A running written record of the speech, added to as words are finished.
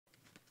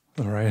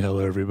All right,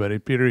 hello everybody.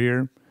 Peter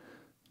here.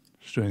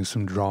 Just doing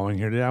some drawing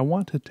here today. I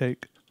want to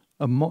take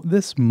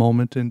this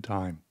moment in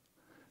time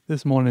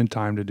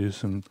to do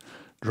some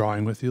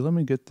drawing with you. Let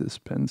me get this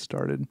pen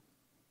started.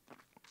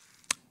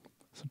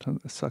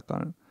 Sometimes I suck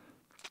on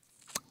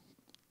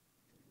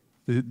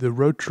it. The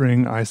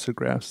Rotring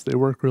isographs, they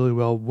work really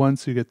well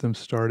once you get them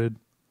started.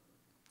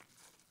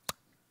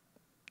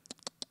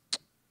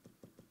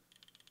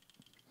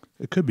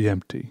 It could be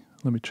empty.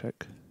 Let me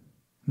check.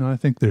 No, I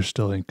think there's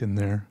still ink in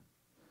there.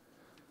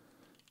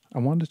 I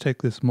wanted to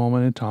take this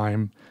moment in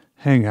time,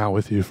 hang out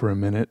with you for a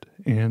minute,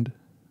 and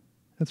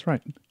that's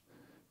right,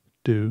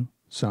 do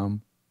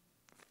some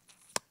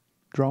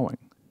drawing.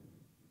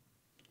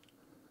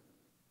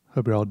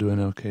 Hope you're all doing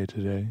okay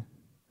today.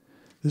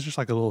 This is just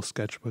like a little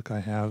sketchbook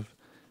I have.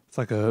 It's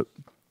like a,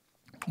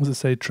 what does it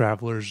say,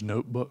 traveler's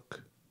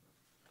notebook.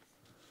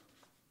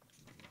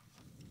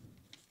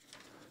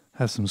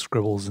 Has some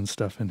scribbles and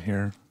stuff in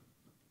here.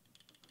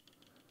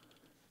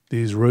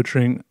 These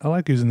Rotring, I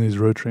like using these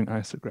Rotring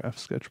isograph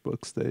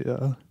sketchbooks. They,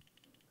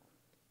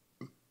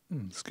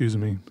 excuse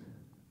me.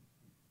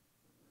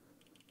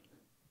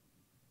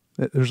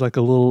 There's like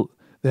a little,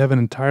 they have an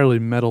entirely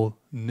metal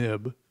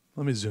nib.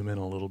 Let me zoom in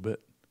a little bit.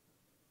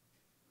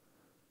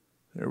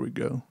 There we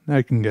go. Now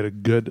I can get a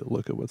good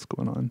look at what's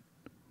going on.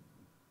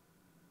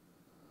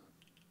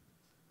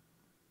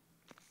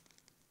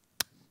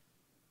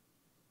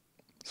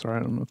 Sorry, I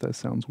don't know if that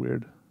sounds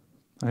weird.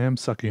 I am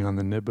sucking on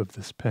the nib of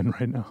this pen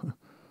right now.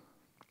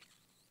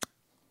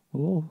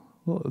 Well,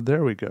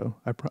 there we go.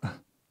 Okay,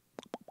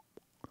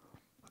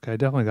 I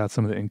definitely got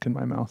some of the ink in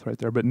my mouth right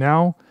there. But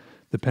now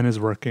the pen is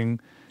working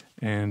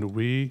and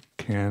we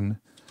can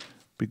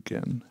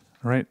begin.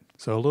 All right,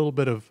 so a little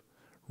bit of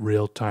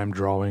real-time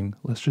drawing.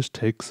 Let's just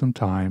take some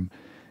time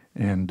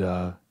and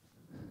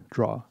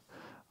draw.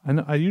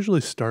 I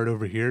usually start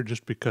over here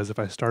just because if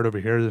I start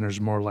over here, then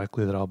there's more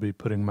likely that I'll be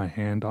putting my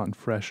hand on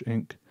fresh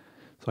ink.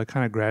 So I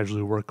kind of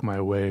gradually work my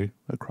way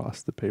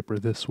across the paper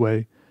this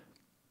way.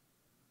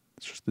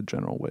 It's just the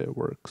general way it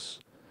works.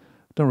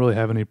 Don't really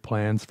have any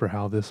plans for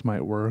how this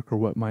might work or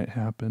what might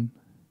happen.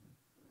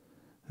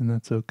 And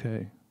that's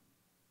okay.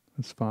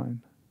 That's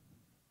fine.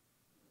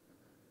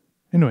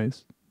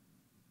 Anyways,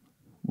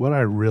 what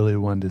I really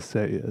wanted to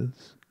say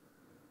is,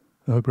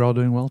 I hope you're all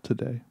doing well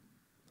today.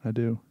 I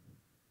do.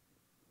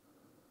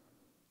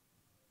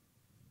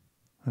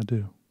 I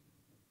do.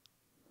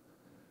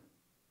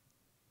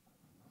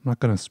 I'm not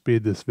going to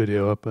speed this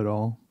video up at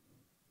all.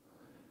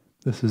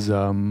 This is,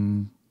 I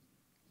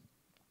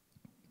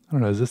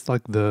don't know, is this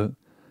like maybe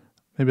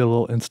a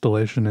little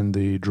installation in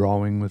the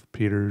Drawing with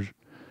Peter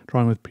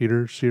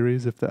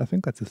series? I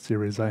think that's a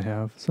series I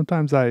have.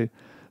 Sometimes I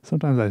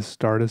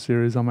start a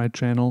series on my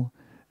channel,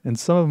 and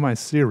some of my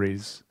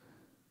series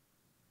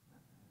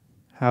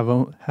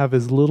have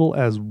as little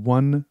as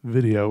one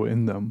video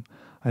in them.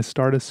 I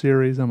start a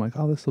series, I'm like,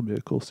 oh, this will be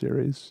a cool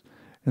series,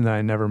 and then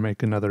I never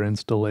make another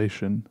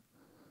installation.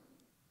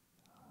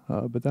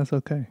 But that's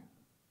okay.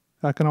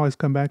 I can always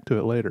come back to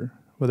it later,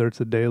 whether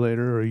it's a day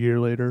later or a year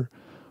later,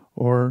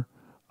 or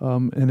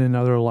in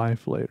another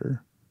life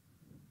later,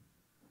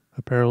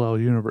 a parallel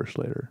universe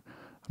later.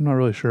 I'm not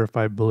really sure if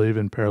I believe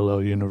in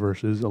parallel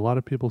universes. A lot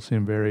of people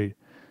seem very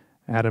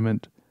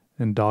adamant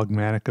and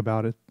dogmatic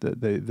about it,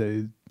 that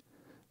they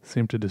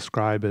seem to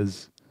describe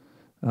as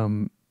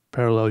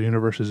parallel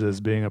universes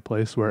as being a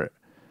place where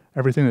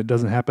everything that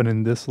doesn't happen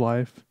in this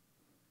life,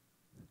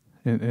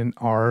 in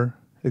our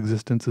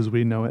existence as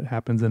we know it,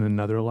 happens in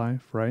another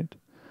life, right?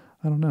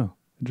 I don't know.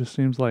 It just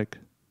seems like,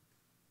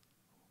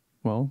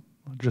 well,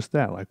 just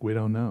that, like we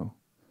don't know.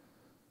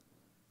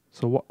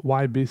 So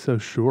why be so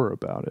sure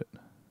about it?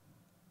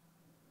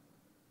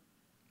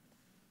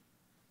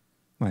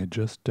 I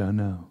just don't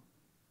know.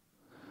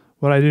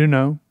 What I do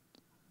know,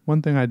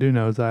 one thing I do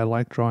know is that I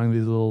like drawing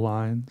these little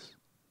lines.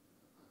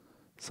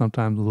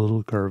 Sometimes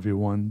little curvy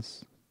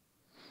ones.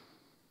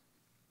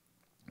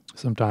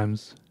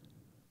 Sometimes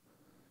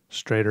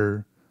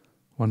straighter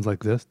ones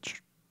like this.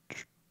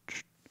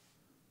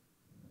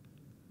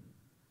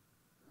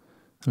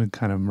 And we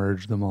kind of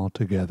merge them all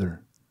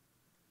together.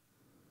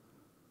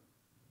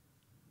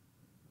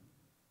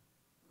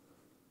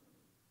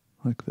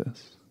 Like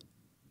this.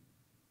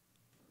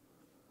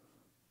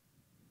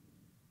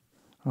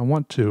 I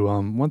want to,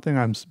 one thing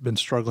I've been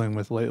struggling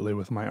with lately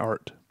with my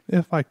art,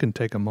 if I can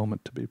take a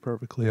moment to be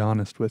perfectly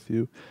honest with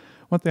you,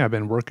 one thing I've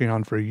been working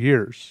on for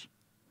years,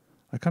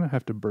 I kind of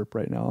have to burp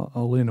right now.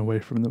 I'll lean away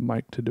from the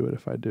mic to do it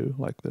if I do,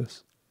 like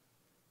this.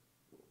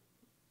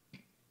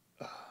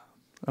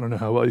 I don't know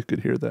how well you could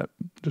hear that,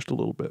 just a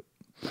little bit.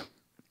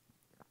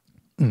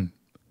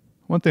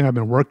 One thing I've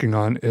been working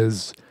on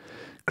is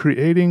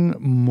creating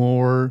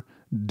more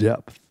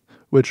depth,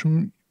 which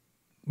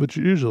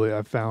usually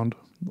I've found,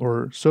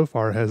 or so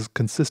far has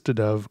consisted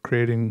of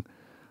creating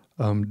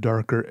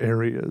darker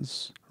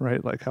areas,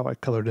 right? Like how I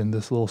colored in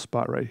this little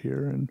spot right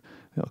here, and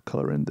I'll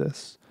color in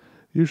this.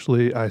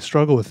 Usually I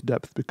struggle with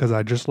depth because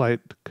I just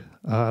like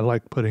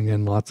putting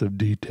in lots of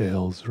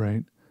details,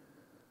 right?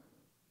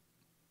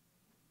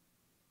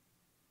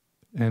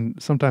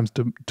 And sometimes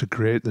to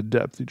create the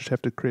depth, you just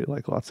have to create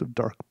like lots of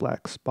dark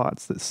black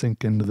spots that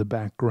sink into the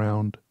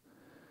background.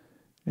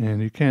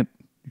 And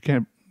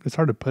it's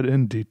hard to put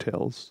in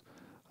details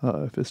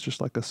if it's just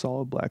like a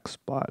solid black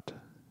spot.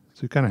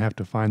 So you kind of have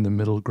to find the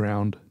middle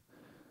ground.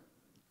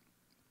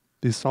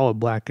 These solid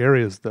black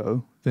areas,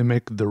 though, they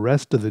make the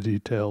rest of the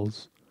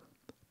details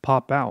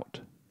pop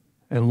out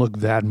and look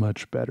that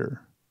much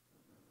better.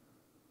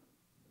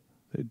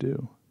 They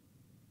do.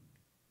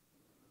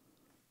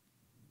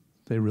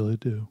 They really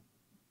do.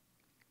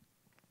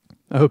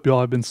 I hope you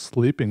all have been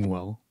sleeping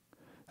well.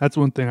 That's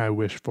one thing I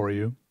wish for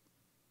you.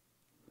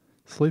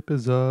 Sleep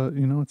is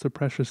it's a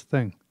precious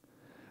thing.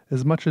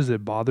 As much as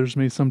it bothers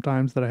me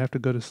sometimes that I have to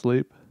go to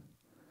sleep,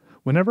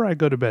 whenever I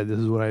go to bed, this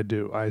is what I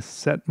do. I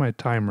set my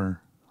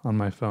timer on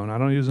my phone. I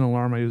don't use an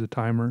alarm, I use a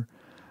timer.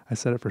 I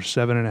set it for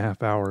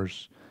 7.5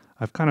 hours.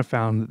 I've kind of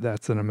found that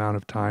that's an amount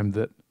of time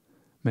that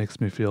makes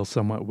me feel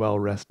somewhat well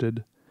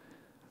rested.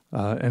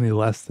 Any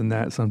less than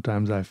that,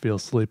 sometimes I feel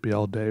sleepy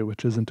all day,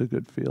 which isn't a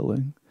good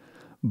feeling.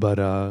 But,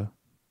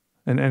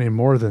 and any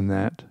more than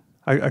that,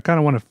 I kind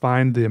of want to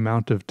find the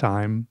amount of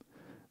time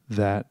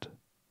that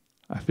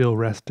I feel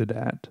rested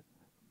at.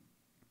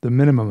 The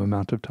minimum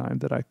amount of time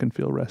that I can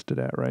feel rested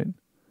at, right?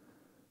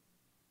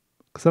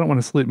 Because I don't want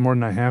to sleep more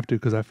than I have to,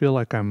 because I feel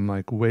like I'm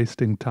like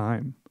wasting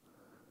time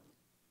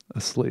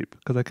asleep,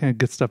 because I can't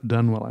get stuff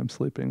done while I'm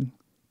sleeping.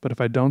 But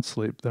if I don't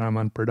sleep, then I'm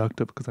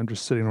unproductive because I'm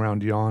just sitting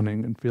around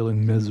yawning and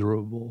feeling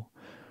miserable.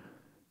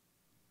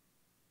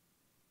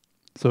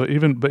 So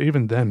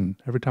even then,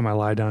 every time I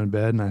lie down in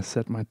bed and I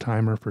set my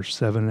timer for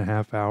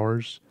 7.5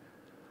 hours,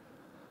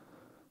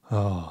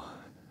 oh,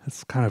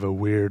 it's kind of a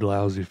weird,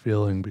 lousy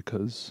feeling,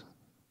 because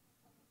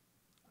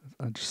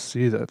I just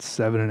see that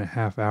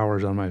 7.5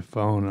 hours on my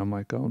phone and I'm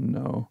like, oh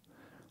no,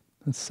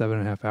 that's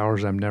 7.5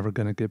 hours I'm never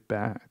going to get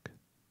back.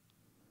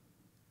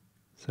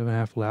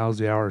 7.5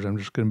 lousy hours, I'm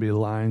just going to be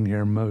lying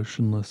here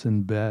motionless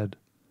in bed,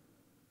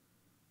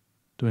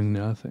 doing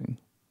nothing.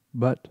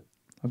 But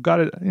I've got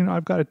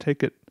to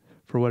take it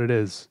for what it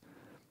is.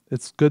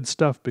 It's good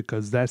stuff,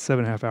 because that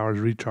 7.5 hours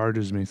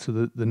recharges me.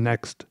 So the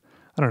next,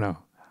 I don't know,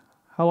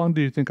 how long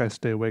do you think I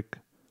stay awake?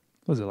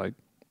 What is it like?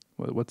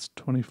 What's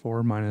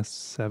 24 minus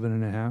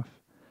 7.5?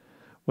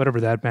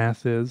 Whatever that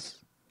math is.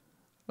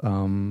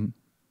 I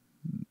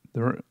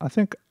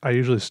think I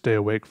usually stay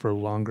awake for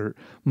longer.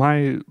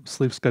 My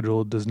sleep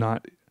schedule does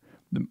not,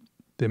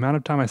 the amount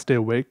of time I stay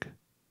awake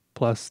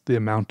plus the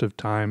amount of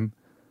time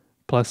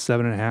plus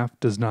 7.5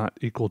 does not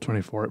equal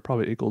 24. It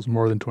probably equals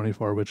more than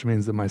 24, which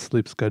means that my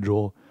sleep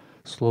schedule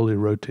slowly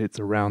rotates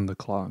around the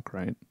clock,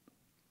 right?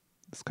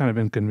 It's kind of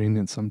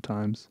inconvenient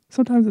sometimes.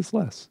 Sometimes it's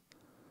less.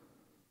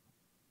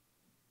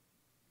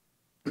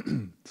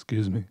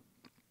 Excuse me.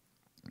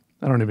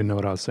 I don't even know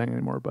what I was saying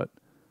anymore, but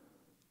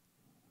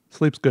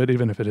sleep's good,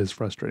 even if it is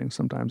frustrating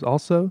sometimes.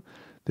 Also,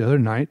 the other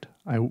night,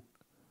 I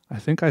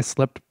think I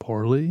slept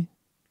poorly,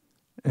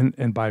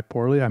 and by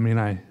poorly, I mean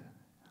I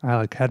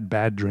like had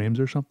bad dreams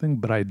or something,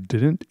 but I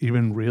didn't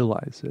even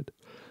realize it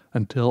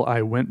until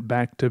I went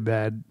back to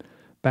bed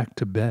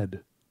the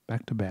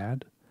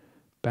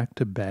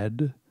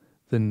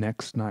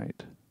next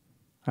night.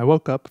 I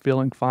woke up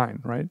feeling fine,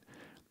 right?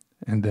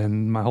 And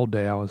then my whole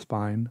day I was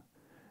fine,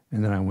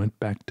 and then I went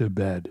back to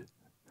bed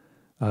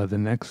the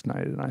next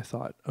night, and I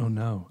thought, oh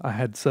no, I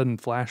had sudden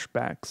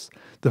flashbacks.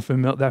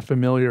 That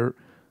familiar,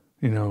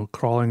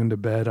 crawling into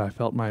bed, I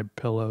felt my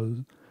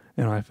pillows,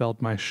 and I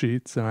felt my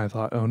sheets, and I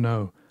thought, oh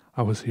no,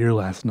 I was here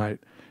last night,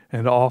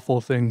 and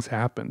awful things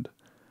happened.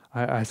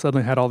 I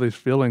suddenly had all these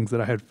feelings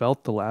that I had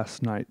felt the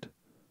last night.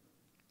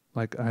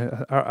 Like,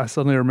 I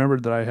suddenly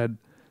remembered that I had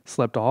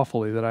slept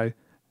awfully, that I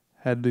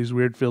had these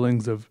weird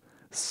feelings of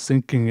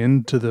sinking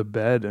into the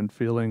bed and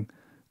feeling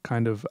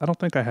kind of, I don't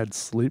think I had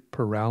sleep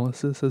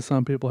paralysis as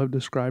some people have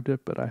described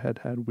it, but I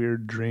had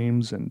weird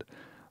dreams, and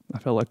I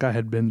felt like I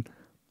had been,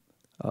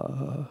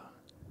 I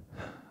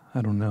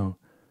don't know,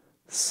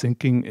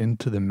 sinking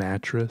into the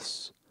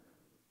mattress.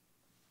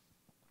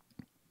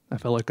 I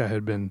felt like I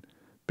had been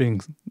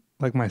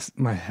like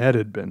my head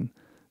had been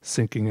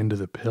sinking into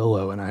the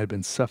pillow, and I had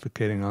been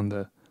suffocating on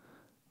the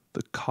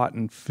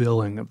cotton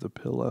filling of the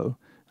pillow,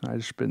 and I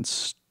just been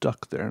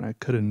stuck there, and I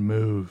couldn't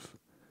move.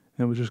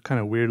 And it was just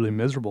kind of weirdly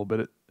miserable, but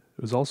it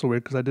was also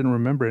weird because I didn't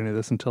remember any of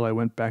this until I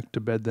went back to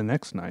bed the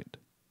next night.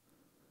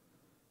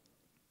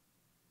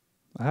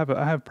 I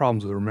have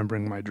problems with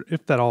remembering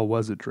if that all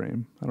was a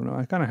dream. I don't know.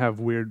 I kind of have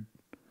weird.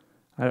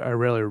 I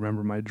rarely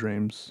remember my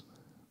dreams,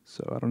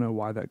 so I don't know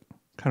why that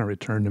kind of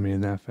returned to me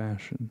in that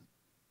fashion.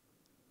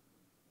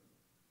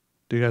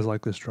 Do you guys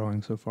like this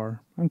drawing so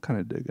far? I'm kind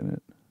of digging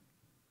it.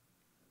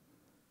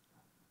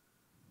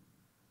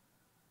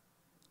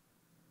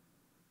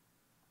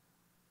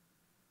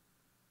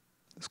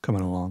 It's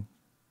coming along.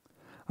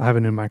 I have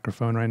a new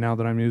microphone right now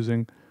that I'm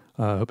using.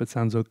 I hope it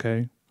sounds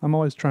okay. I'm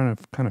always trying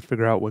to kind of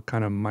figure out what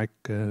kind of mic,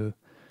 that's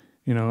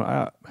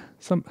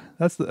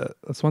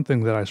one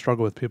thing that I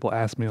struggle with. People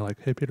ask me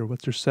like, "Hey Peter,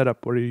 what's your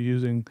setup? What are you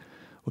using?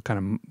 What kind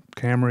of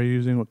camera are you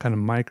using? What kind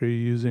of mic are you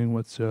using?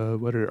 What are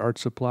your art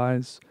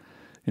supplies?"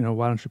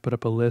 why don't you put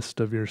up a list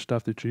of your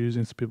stuff that you're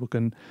using so people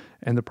can,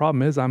 and the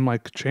problem is I'm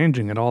like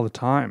changing it all the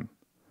time.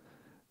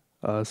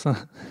 So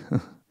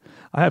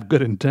I have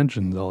good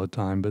intentions all the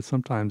time, but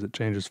sometimes it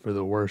changes for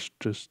the worst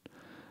just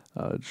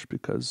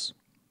because,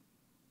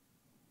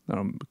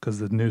 because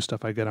the new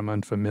stuff I get I'm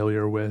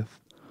unfamiliar with,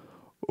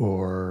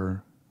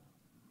 or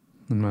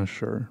I'm not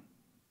sure.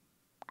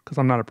 Because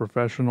I'm not a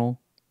professional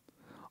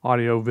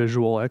audio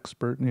visual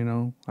expert,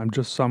 I'm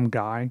just some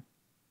guy.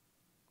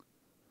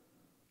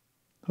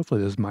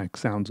 Hopefully this mic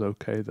sounds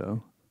okay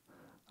though.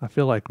 I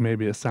feel like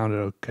maybe it sounded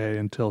okay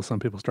until some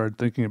people started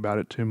thinking about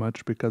it too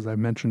much because I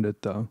mentioned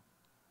it though.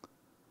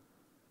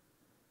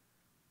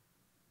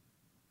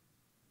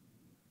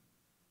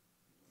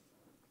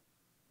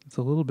 It's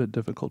a little bit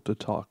difficult to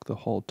talk the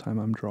whole time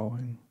I'm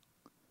drawing,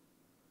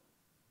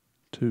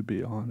 to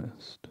be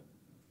honest.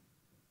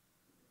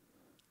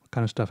 What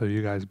kind of stuff have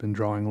you guys been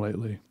drawing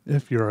lately?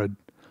 If you're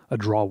a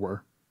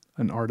drawer,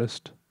 an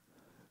artist.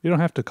 You don't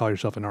have to call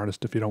yourself an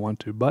artist if you don't want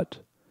to, but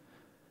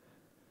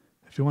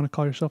if you want to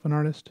call yourself an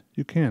artist,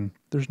 you can.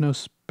 There's no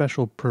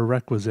special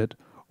prerequisite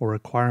or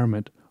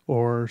requirement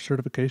or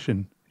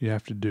certification you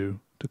have to do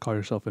to call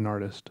yourself an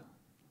artist.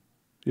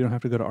 You don't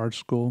have to go to art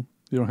school.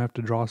 You don't have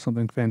to draw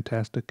something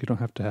fantastic. You don't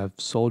have to have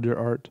sold your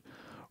art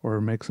or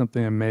make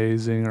something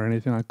amazing or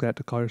anything like that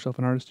to call yourself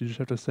an artist. You just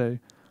have to say,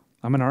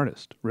 I'm an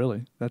artist,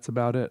 really. That's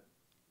about it.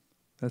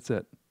 That's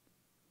it.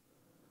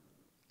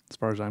 As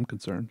far as I'm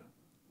concerned.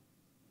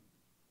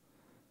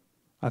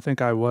 I think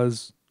I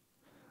was...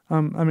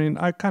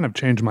 I kind of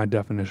changed my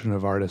definition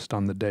of artist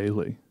on the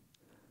daily.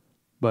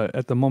 But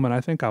at the moment,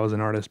 I think I was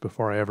an artist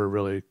before I ever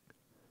really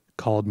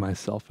called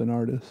myself an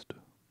artist.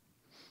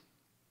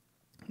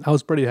 I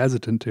was pretty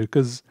hesitant to,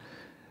 because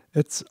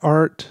it's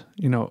art,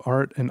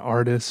 art and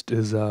artist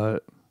is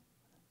it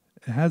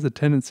has a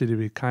tendency to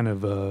be kind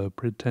of a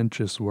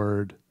pretentious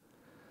word.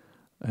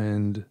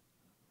 And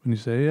when you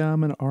say, yeah,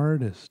 I'm an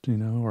artist,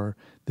 or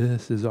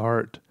this is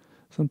art,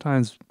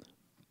 sometimes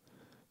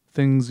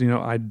things,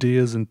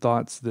 ideas and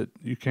thoughts that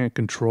you can't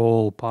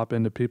control pop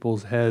into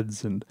people's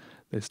heads and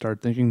they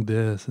start thinking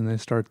this and they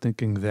start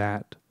thinking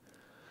that.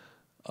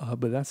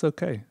 But that's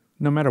okay.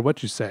 No matter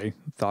what you say,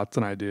 thoughts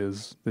and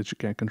ideas that you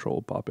can't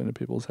control pop into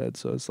people's heads.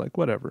 So it's like,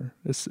 whatever.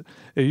 It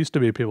used to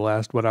be people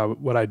asked what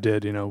I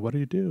did, what do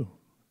you do?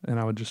 And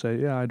I would just say,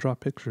 yeah, I draw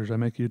pictures. I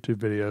make YouTube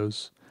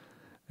videos.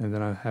 And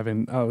then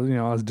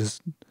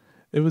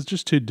it was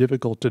just too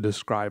difficult to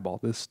describe all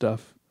this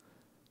stuff.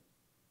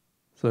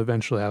 So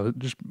eventually I was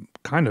just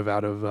kind of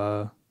out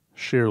of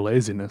sheer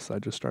laziness, I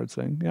just started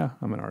saying, yeah,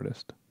 I'm an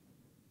artist.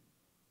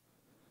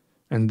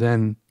 And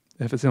then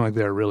if it seemed like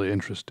they were really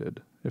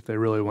interested, if they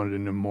really wanted to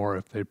know more,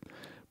 if they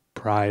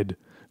pried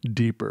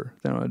deeper,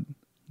 then I would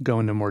go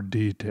into more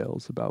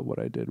details about what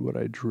I did, what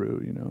I drew,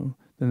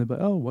 Then they'd be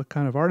like, oh, what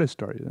kind of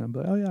artist are you? And I'd be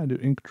like, oh yeah, I do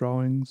ink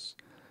drawings,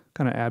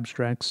 kind of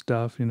abstract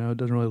stuff, it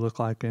doesn't really look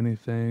like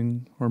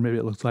anything, or maybe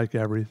it looks like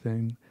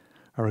everything.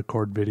 I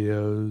record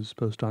videos,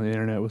 post on the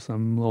internet with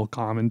some little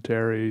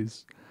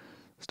commentaries,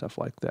 stuff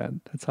like that.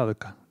 That's how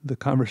the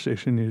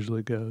conversation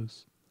usually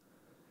goes.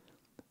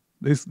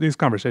 These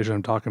conversations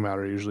I'm talking about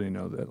are usually,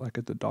 that like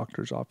at the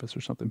doctor's office or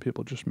something,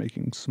 people just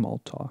making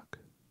small talk.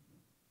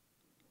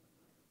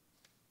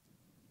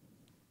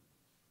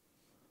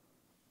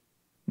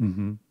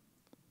 Mm-hmm.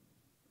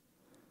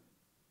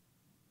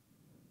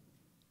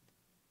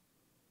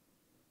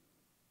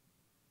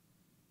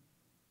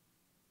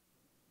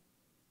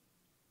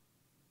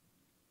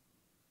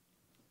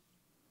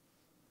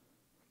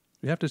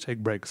 You have to take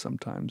breaks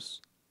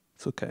sometimes.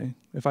 It's okay.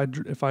 If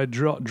I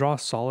draw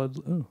solid,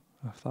 oh,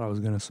 I thought I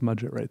was gonna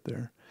smudge it right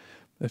there.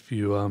 If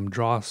you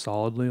draw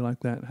solidly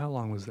like that, how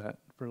long was that?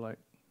 For like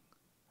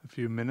a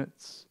few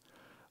minutes.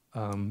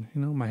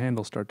 My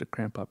handles start to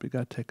cramp up. You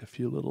gotta take a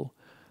few little.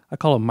 I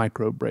call them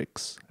micro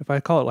breaks. If I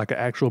call it like an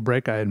actual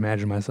break, I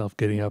imagine myself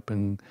getting up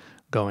and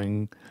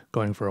going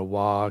for a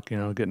walk.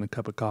 Getting a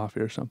cup of coffee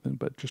or something.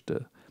 But just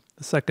a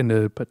second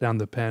to put down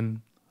the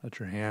pen. Let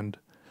your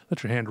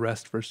hand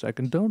rest for a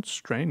second. Don't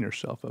strain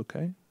yourself,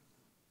 okay?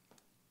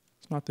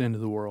 It's not the end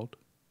of the world.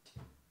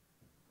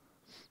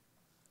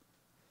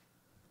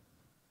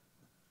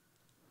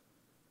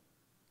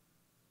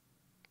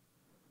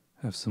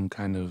 Have some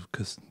kind of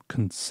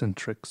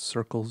concentric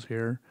circles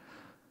here.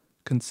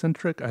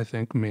 Concentric, I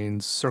think,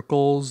 means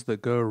circles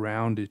that go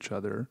around each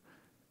other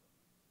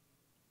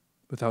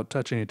without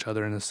touching each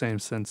other in the same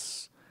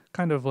sense,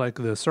 kind of like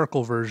the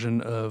circle version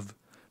of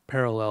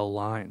parallel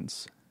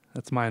lines.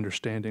 That's my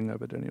understanding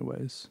of it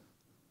anyways.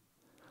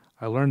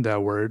 I learned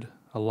that word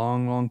a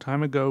long, long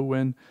time ago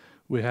when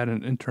we had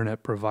an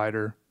internet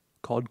provider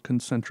called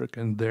Concentric,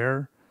 and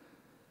their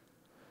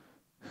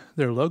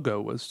logo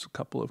was a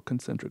couple of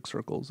concentric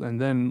circles. And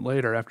then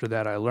later after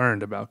that, I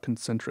learned about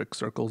concentric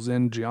circles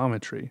in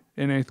geometry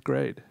in 8th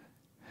grade.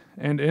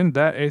 And in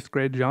that 8th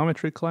grade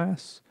geometry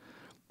class,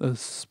 a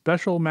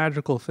special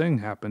magical thing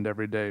happened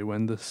every day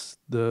when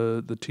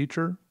the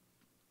teacher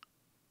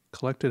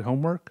collected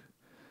homework.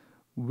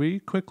 We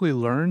quickly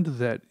learned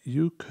that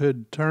you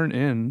could turn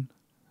in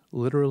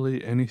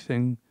literally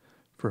anything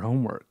for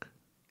homework.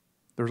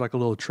 there was like a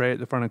little tray at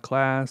the front of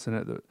class, and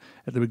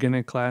at the beginning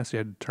of class, you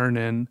had to turn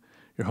in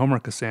your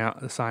homework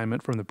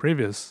assignment from the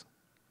previous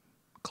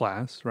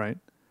class, right?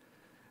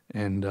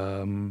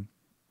 And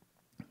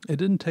it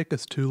didn't take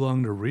us too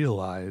long to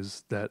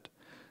realize that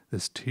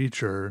this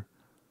teacher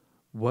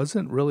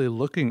wasn't really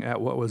looking at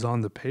what was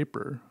on the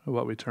paper,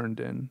 what we turned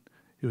in.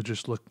 He was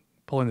just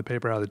pulling the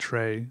paper out of the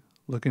tray,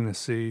 looking to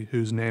see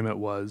whose name it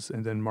was,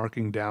 and then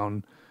marking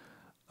down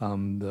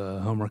the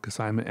homework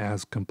assignment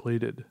as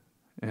completed.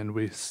 And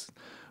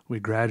we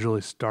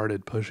gradually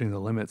started pushing the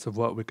limits of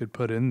what we could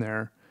put in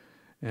there.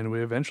 And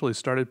we eventually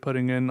started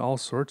putting in all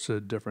sorts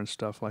of different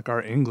stuff, like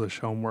our English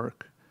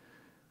homework.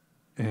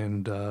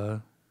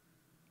 And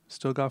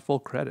still got full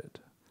credit.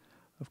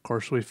 Of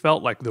course, we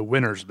felt like the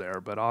winners there,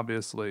 but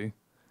obviously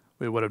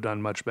we would have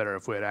done much better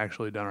if we had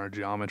actually done our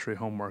geometry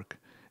homework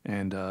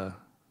and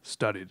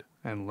studied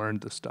and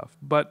learned the stuff.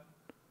 But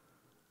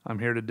I'm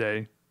here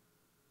today,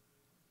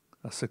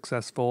 a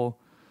successful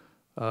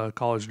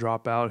college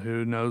dropout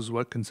who knows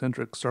what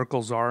concentric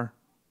circles are.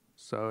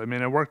 So, I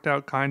mean, it worked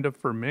out kind of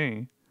for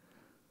me.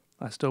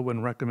 I still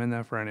wouldn't recommend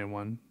that for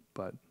anyone,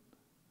 but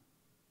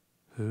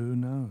who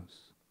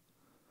knows?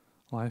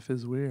 Life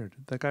is weird.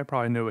 That guy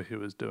probably knew what he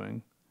was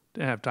doing.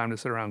 Didn't have time to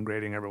sit around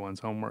grading everyone's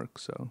homework,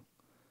 so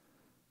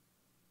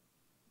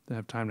didn't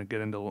have time to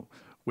get into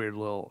weird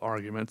little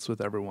arguments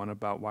with everyone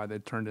about why they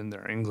turned in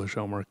their English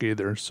homework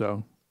either,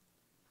 so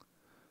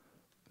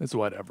it's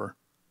whatever.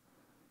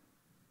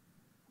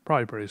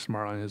 Probably pretty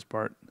smart on his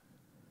part.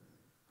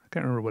 I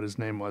can't remember what his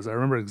name was. I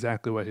remember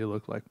exactly what he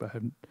looked like, but I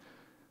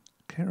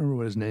can't remember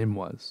what his name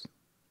was.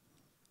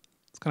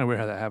 It's kind of weird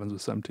how that happens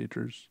with some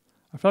teachers.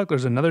 I feel like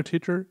there's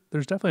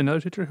definitely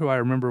another teacher who I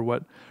remember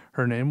what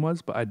her name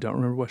was, but I don't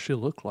remember what she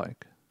looked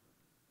like.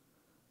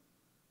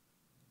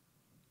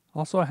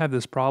 Also, I have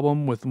this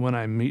problem with when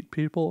I meet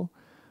people,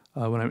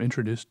 when I'm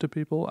introduced to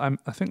people.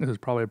 I think this is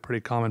probably a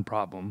pretty common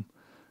problem,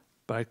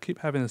 but I keep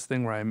having this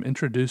thing where I'm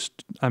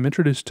introduced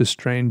to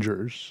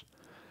strangers,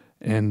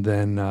 and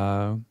then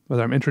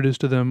whether I'm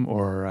introduced to them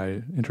or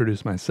I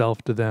introduce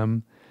myself to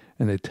them,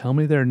 and they tell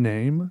me their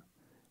name,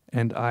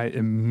 and I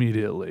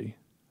immediately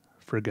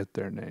forget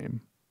their name.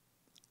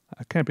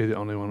 I can't be the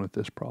only one with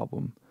this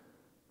problem.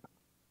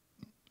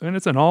 And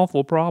it's an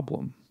awful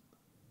problem.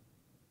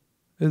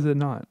 Is it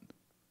not?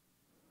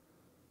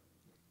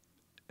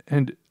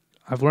 And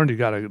I've learned you've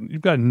got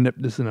to nip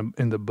this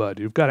in the bud.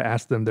 You've got to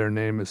ask them their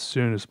name as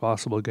soon as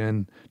possible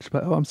again. Just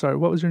like, oh, I'm sorry,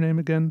 what was your name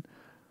again?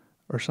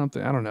 Or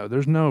something. I don't know.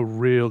 There's no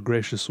real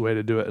gracious way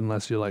to do it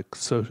unless you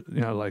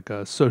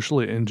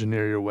socially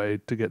engineer your way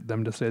to get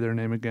them to say their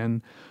name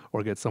again,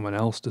 or get someone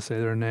else to say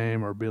their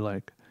name, or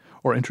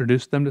or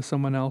introduce them to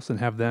someone else and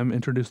have them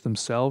introduce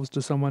themselves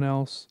to someone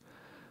else.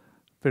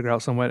 Figure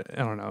out some way. I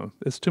don't know.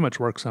 It's too much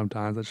work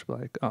sometimes. I just be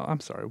like, oh, I'm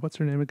sorry. What's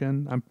your name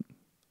again?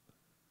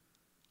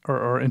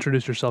 Or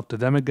introduce yourself to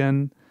them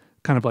again.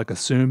 Kind of like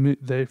assume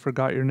they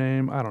forgot your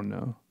name. I don't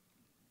know.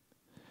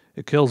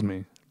 It kills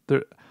me.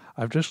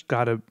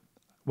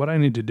 What I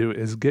need to do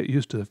is get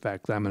used to the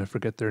fact that I'm going to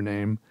forget their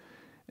name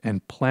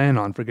and plan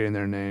on forgetting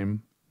their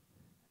name,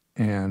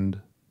 and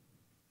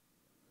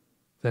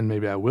then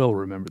maybe I will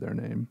remember their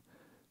name.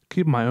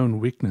 Keep my own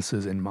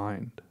weaknesses in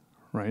mind,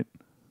 right?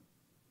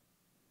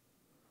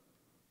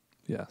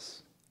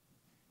 Yes.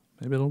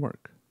 Maybe it'll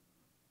work.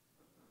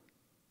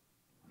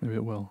 Maybe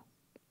it will.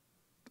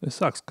 It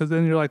sucks, because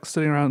then you're like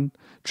sitting around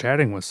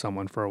chatting with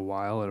someone for a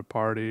while at a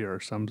party or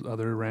some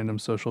other random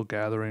social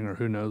gathering or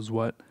who knows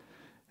what,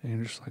 and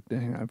you're just like,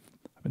 dang, I've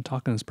been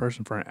talking to this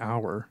person for an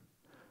hour.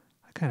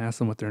 I can't ask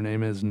them what their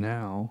name is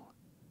now.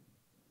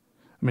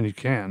 I mean, you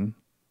can.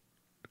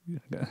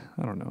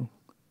 I don't know.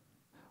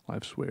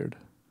 Life's weird.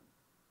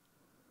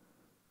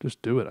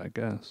 Just do it, I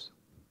guess.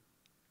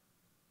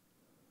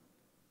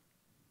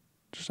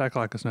 Just act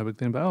like it's no big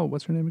thing. But, oh,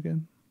 what's your name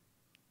again?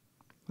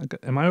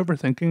 Am I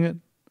overthinking it?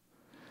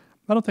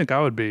 I don't think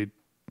I would be.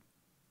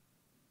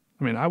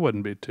 I mean, I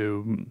wouldn't be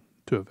too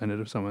offended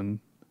if someone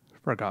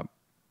forgot.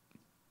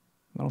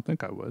 I don't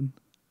think I would.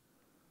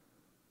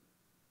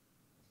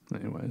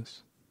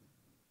 Anyways.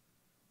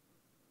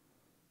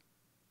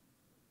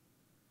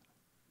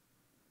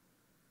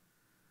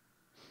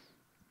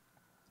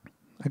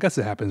 I guess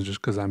it happens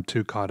just because I'm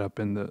too caught up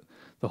in the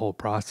whole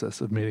process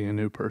of meeting a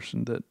new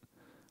person that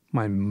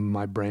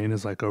my brain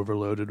is like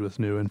overloaded with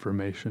new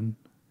information.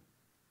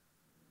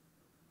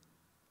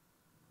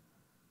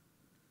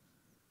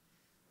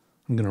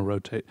 I'm going to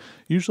rotate.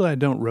 Usually I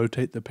don't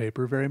rotate the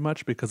paper very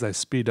much because I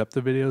speed up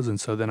the videos, and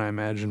so then I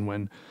imagine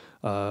when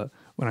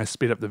I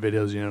speed up the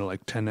videos,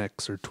 like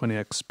 10x or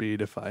 20x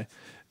speed,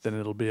 then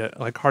it'll be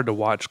like hard to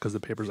watch because the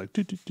paper's like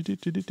doot, doot,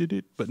 doot, doot, doot,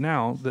 doot. But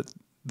now that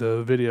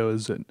the video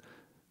is at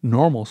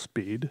normal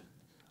speed,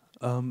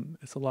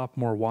 it's a lot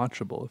more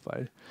watchable if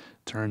I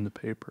turn the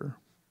paper,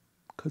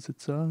 because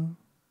it's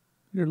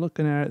you're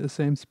looking at it at the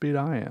same speed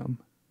I am.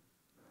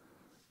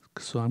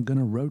 So I'm going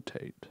to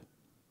rotate,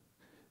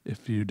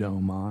 if you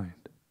don't mind.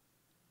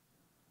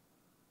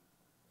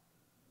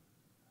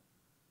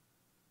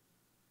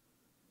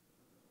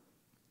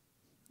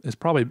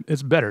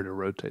 it's better to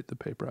rotate the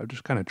paper. I've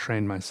just kind of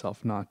trained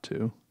myself not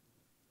to.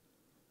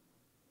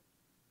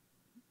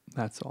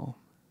 That's all.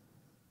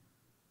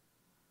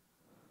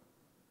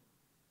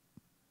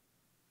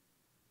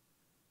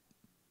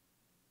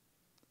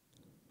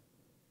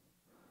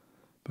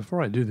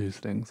 Before I do these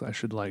things, I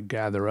should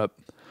gather up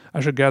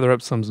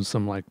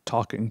some like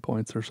talking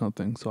points or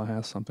something, so I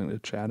have something to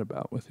chat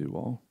about with you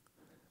all.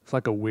 It's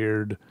like a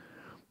weird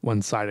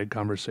one-sided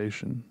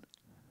conversation.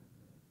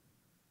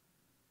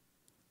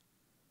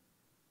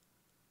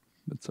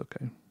 It's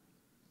okay.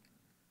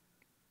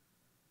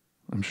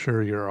 I'm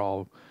sure you're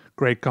all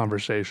great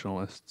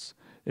conversationalists.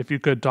 If you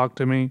could talk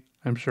to me,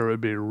 I'm sure it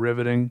would be a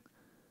riveting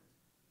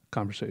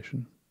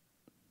conversation.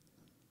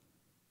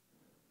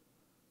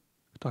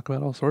 Talk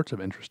about all sorts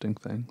of interesting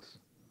things.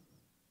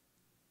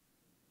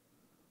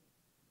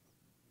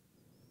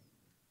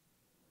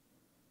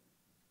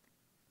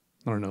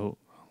 I don't know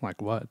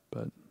like what,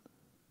 but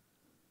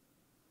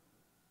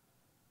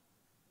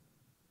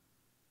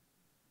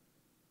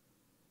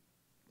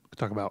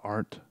talk about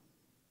art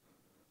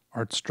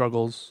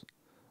struggles.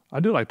 I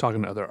do like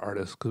talking to other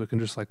artists because we can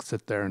just like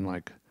sit there and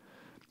like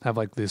have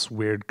like this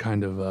weird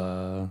kind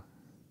of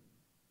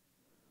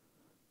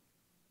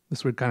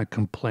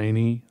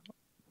complainy,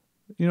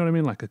 you know what I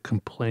mean? Like a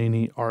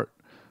complainy art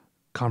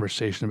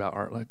conversation about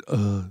art. Like,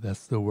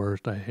 that's the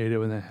worst. I hate it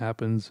when that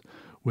happens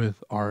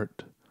with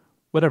art.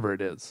 Whatever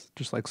it is,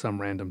 just like some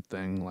random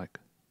thing, like,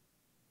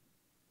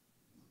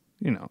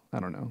 I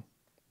don't know.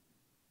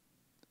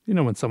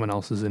 When someone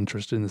else is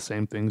interested in the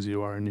same things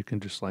you are and you can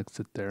just like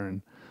sit there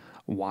and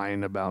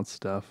whine about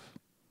stuff.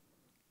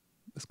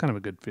 It's kind of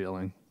a good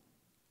feeling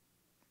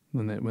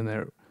when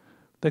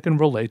they can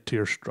relate to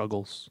your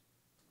struggles.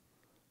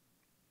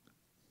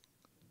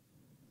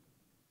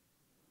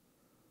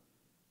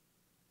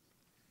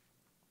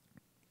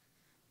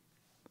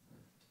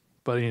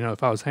 But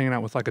if I was hanging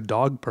out with like a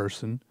dog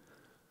person,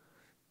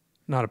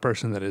 not a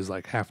person that is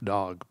like half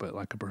dog, but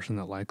like a person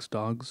that likes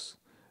dogs,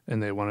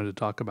 and they wanted to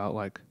talk about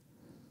like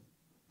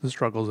the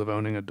struggles of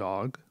owning a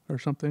dog or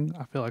something,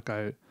 I feel like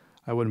I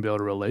wouldn't be able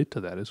to relate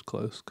to that as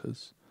close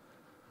because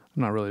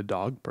I'm not really a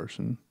dog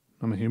person.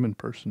 I'm a human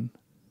person.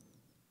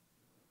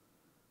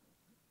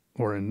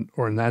 Or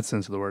in that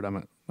sense of the word,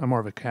 I'm more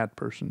of a cat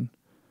person.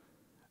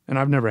 And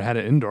I've never had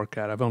an indoor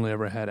cat. I've only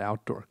ever had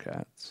outdoor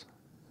cats.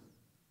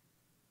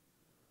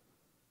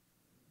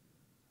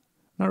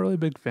 Not really a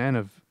big fan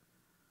of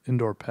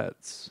indoor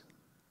pets.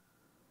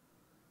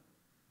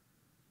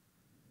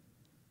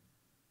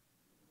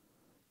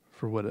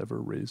 For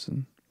whatever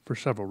reason. For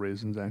several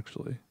reasons,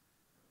 actually.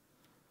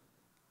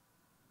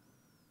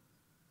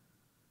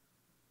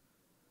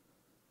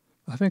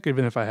 I think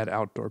even if I had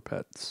outdoor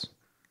pets,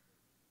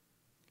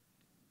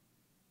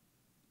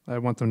 I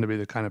want them to be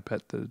the kind of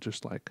pet that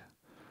just like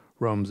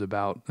roams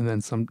about. And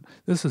then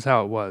this is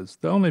how it was.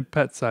 The only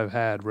pets I've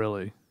had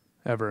really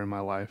ever in my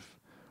life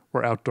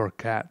were outdoor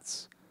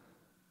cats.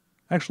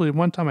 Actually,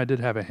 one time I did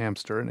have a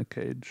hamster in a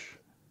cage.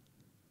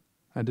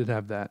 I did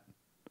have that.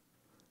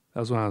 That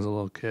was when I was a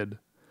little kid.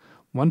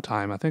 One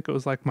time, I think it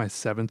was like my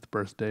 7th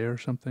birthday or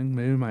something,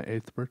 maybe my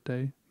 8th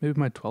birthday, maybe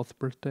my 12th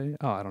birthday.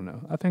 Oh, I don't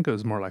know. I think it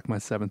was more like my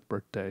 7th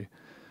birthday.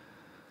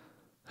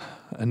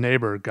 A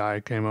neighbor guy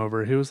came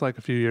over. He was like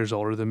a few years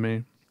older than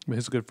me.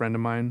 He's a good friend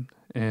of mine.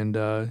 And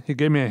he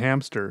gave me a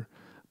hamster,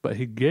 but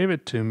he gave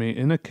it to me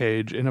in a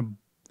cage, in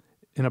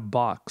a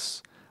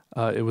box.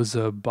 It was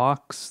a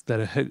box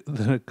that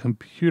a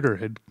computer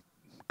had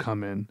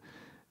come in.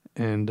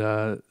 And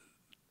I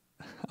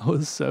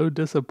was so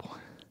disappointed.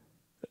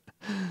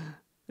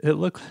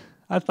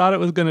 I thought it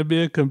was going to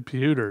be a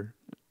computer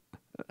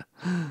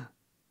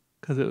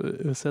because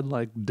it said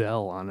like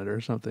Dell on it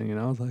or something.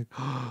 I was like,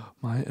 oh,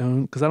 my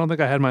own, because I don't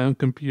think I had my own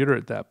computer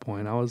at that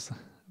point.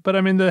 But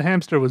I mean, the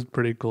hamster was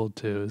pretty cool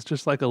too. It's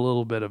just like a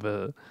little bit of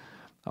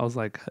I was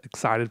like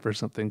excited for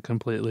something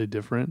completely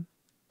different.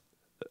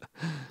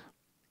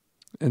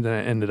 And then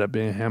it ended up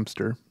being a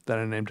hamster that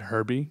I named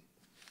Herbie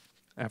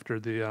after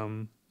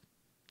sorry,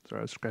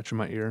 I was scratching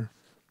my ear.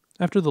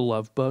 After the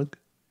Love Bug.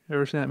 You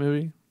ever seen that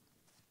movie?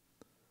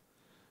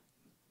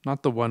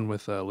 Not the one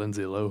with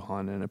Lindsay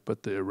Lohan in it,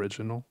 but the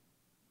original.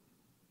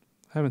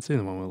 I haven't seen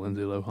the one with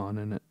Lindsay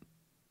Lohan in it.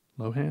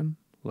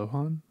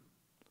 Lohan?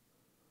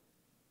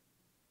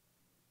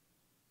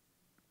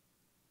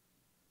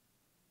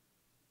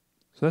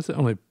 So that's the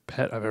only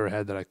pet I've ever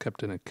had that I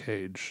kept in a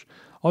cage.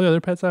 All the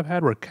other pets I've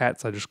had were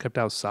cats I just kept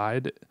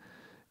outside.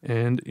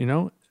 And,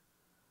 and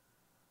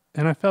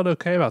I felt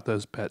okay about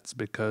those pets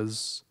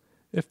because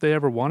if they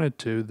ever wanted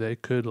to, they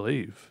could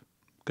leave.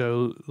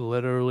 Go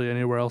literally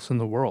anywhere else in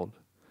the world.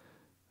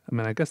 I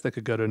mean, I guess they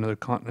could go to another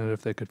continent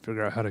if they could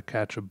figure out how to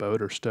catch a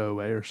boat or stow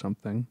away or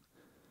something.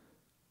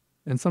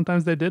 And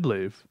sometimes they did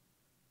leave.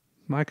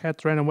 My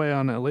cats ran away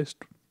on at least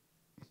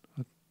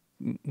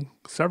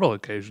several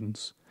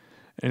occasions.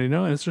 And,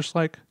 it's just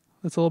like,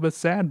 it's a little bit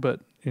sad,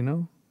 but,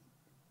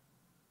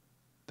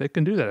 they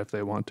can do that if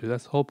they want to.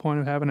 That's the whole point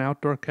of having an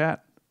outdoor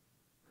cat.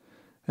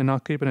 And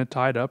not keeping it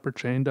tied up or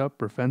chained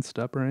up or fenced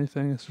up or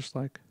anything. It's just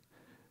like,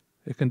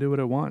 it can do what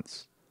it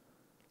wants.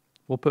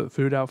 we'll put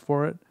food out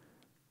for it.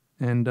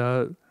 And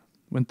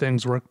when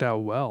things worked out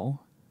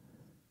well,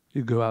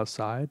 you go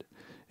outside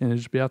and it'd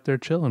just be out there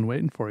chilling,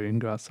 waiting for you. You can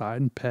go outside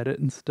and pet it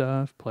and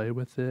stuff, play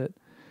with it.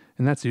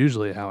 And that's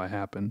usually how it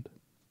happened,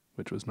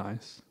 which was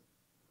nice.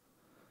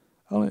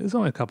 It's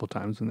only a couple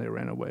times when they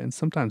ran away, and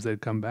sometimes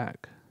they'd come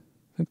back.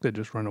 I think they'd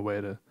just run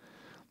away to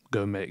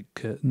go make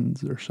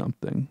kittens or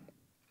something.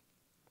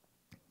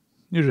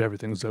 Usually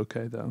everything's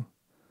okay, though.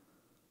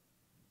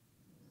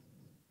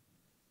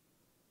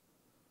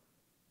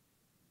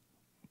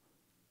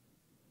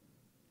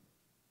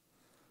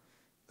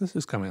 This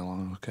is coming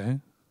along okay.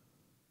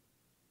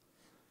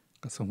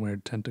 Got some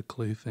weird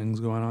tentacly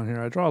things going on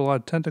here. I draw a lot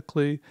of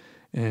tentacly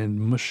and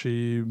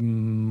mushy,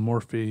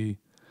 morphy,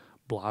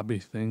 blobby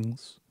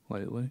things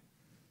lately.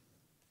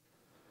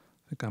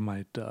 I think I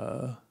might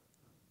draw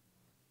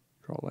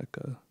like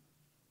a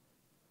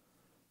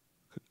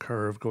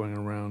curve going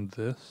around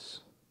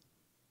this.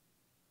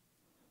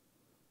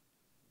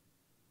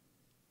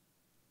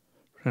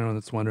 For anyone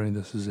that's wondering,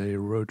 this is a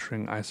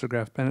Rotring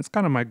Isograph pen. It's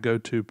kind of my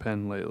go-to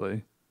pen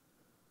lately.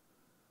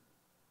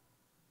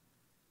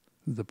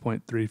 The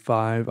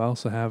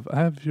 0.35. I have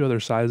a few other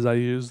sizes I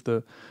use.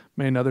 The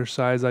main other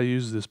size I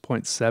use is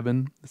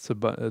 0.7. It's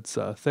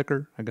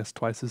thicker, I guess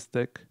twice as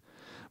thick.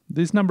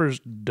 These numbers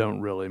don't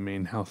really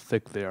mean how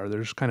thick they are.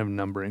 They're just kind of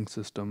numbering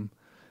system.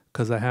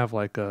 Because I have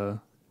like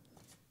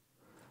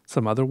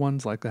some other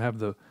ones, like I have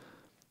the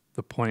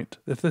point.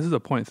 If this is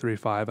a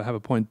 0.35, I have a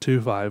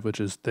 0.25,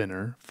 which is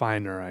thinner,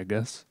 finer, I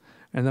guess.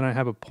 And then I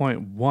have a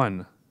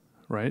 0.1,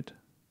 right?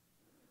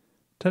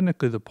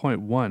 Technically, the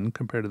 0.1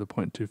 compared to the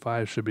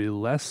 0.25 should be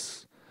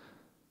less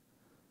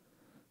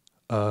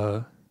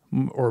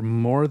or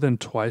more than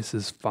twice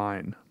as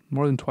fine.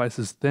 More than twice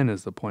as thin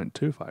as the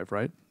 0.25,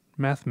 right?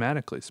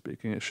 Mathematically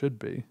speaking, it should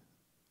be.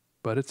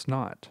 But it's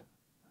not.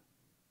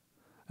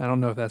 I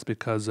don't know if that's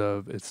because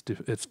of it's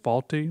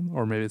faulty,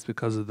 or maybe it's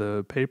because of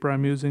the paper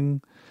I'm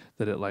using,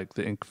 that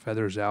the ink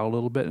feathers out a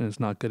little bit and it's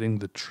not getting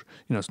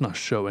it's not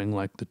showing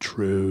like the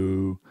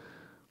true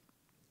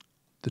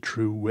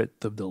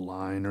width of the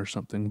line or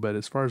something. But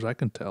as far as I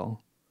can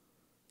tell,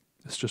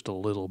 it's just a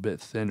little bit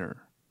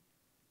thinner.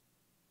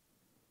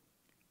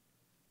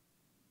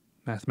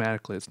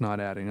 Mathematically, it's not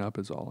adding up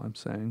is all I'm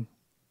saying.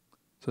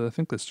 So I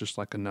think that's just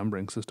like a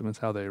numbering system. It's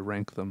how they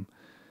rank them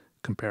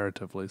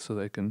comparatively, so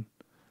they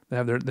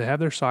have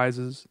their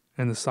sizes,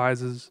 and the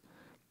sizes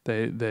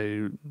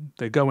they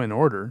go in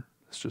order.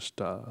 It's just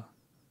they're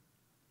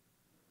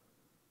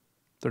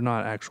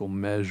not actual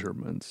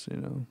measurements,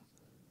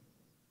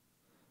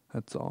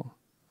 That's all.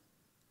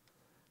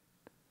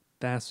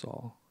 That's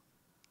all.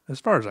 As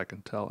far as I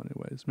can tell,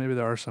 anyways. Maybe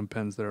there are some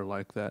pens that are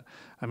like that.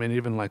 I mean,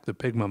 even like the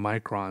Pigma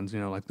Microns,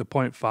 like the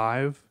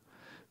 0.5,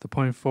 the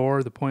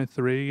 0.4, the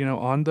 0.3,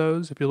 on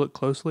those, if you look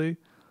closely,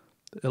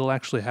 it'll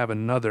actually have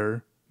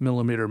another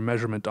millimeter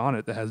measurement on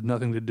it that has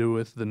nothing to do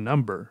with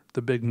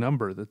the big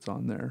number that's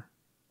on there.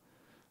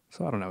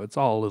 So I don't know, it's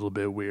all a little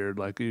bit weird.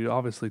 Like, you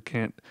obviously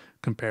can't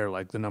compare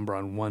like the number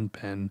on one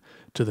pen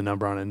to the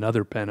number on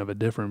another pen of a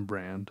different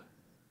brand.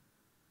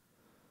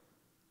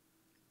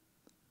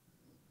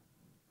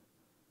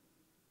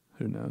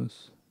 Who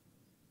knows?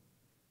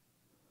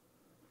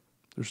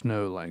 There's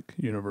no like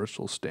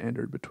universal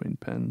standard between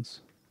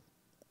pens.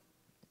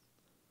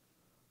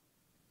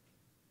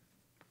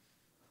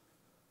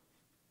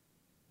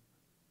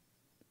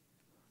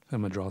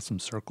 I'm going to draw some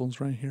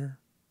circles right here.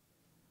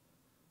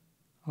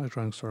 I like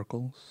drawing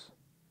circles.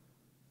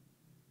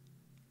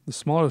 The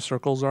smaller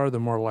circles are, the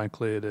more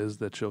likely it is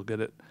that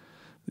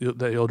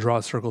you'll draw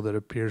a circle that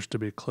appears to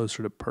be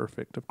closer to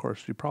perfect. Of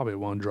course, you probably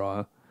won't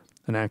draw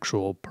an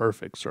actual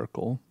perfect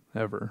circle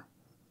ever,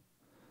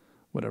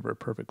 whatever a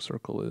perfect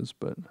circle is,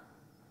 but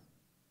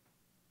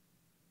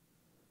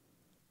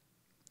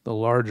the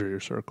larger your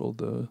circle,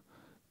 the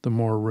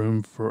more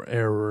room for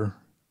error.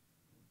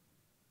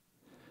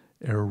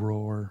 I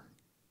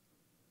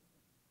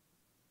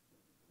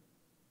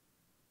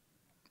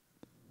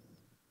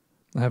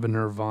have a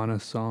Nirvana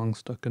song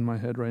stuck in my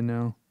head right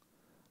now.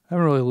 I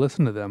haven't really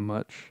listened to them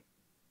much.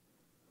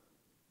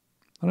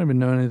 I don't even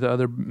know any of the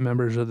other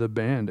members of the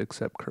band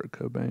except Kurt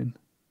Cobain.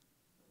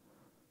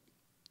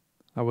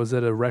 I was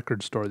at a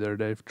record store the other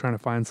day trying to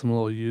find some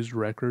little used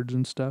records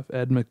and stuff.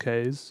 Ed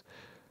McKay's.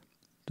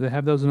 Do they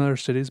have those in other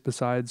cities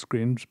besides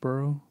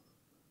Greensboro?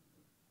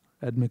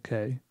 Ed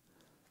McKay.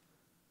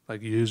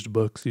 Like used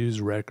books,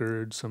 used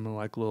records, some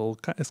like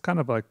it's kind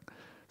of like,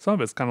 some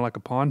of it's kind of like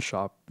a pawn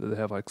shop. They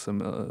have like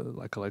some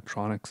like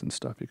electronics and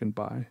stuff you can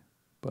buy.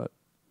 But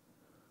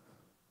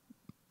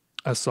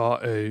I saw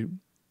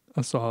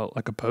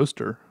like a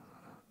poster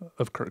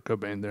of Kurt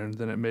Cobain there, and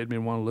then it made me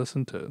want to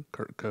listen to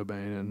Kurt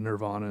Cobain and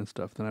Nirvana and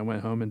stuff. Then I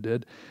went home and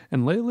did.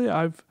 And lately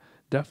I've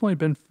definitely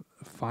been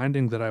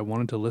finding that I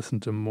wanted to listen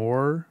to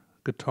more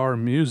guitar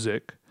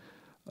music,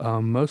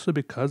 mostly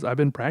because I've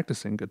been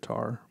practicing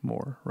guitar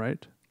more,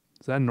 right?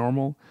 Is that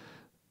normal?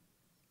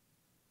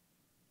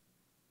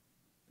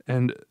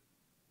 And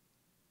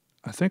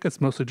I think it's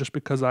mostly just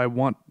because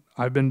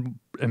I've been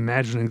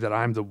imagining that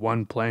I'm the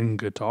one playing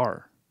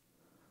guitar.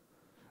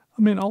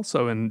 I mean,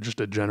 also in just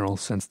a general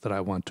sense that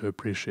I want to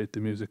appreciate the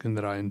music and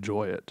that I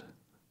enjoy it.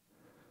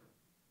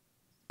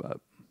 But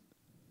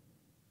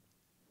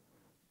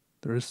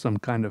there is some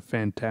kind of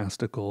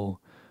fantastical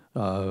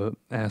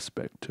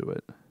aspect to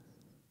it.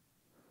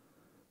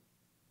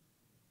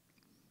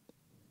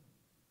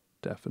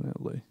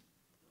 Definitely.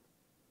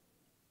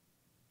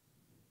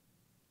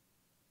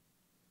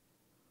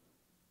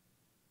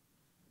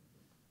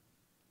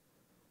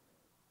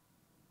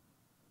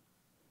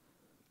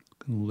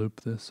 Can loop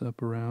this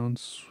up around,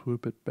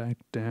 swoop it back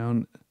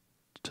down,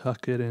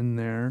 tuck it in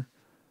there.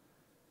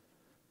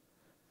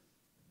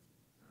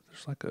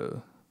 There's like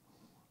a...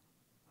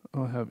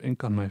 Oh, I have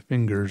ink on my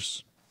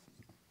fingers.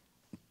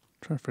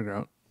 Trying to figure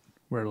out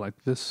where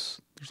like this...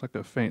 There's like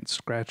a faint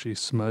scratchy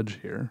smudge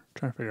here.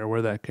 Trying to figure out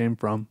where that came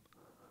from.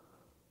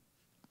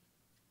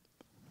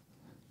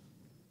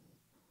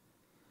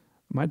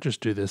 I might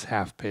just do this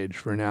half page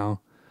for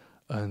now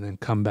and then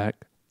come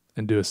back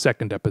and do a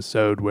second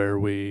episode where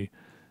we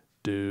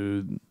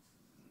do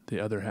the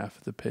other half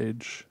of the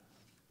page.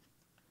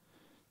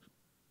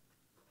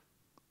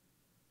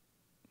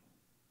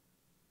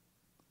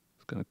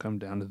 It's going to come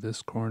down to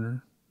this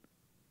corner.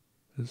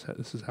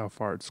 This is how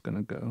far it's going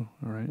to go,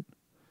 all right?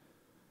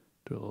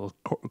 Do a little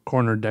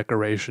corner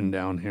decoration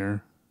down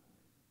here.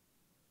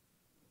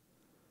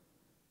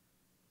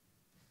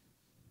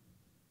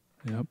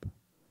 Yep.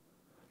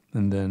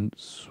 And then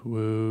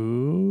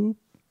swoop,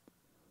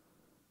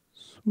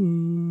 swoop.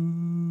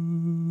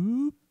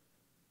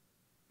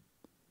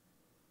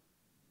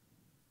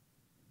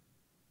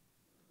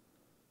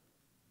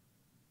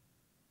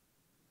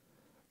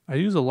 I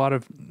use a lot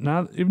of,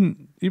 not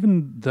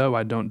even though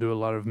I don't do a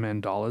lot of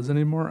mandalas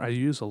anymore, I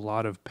use a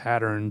lot of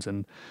patterns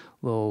and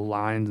little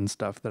lines and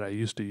stuff that I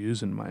used to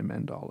use in my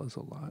mandalas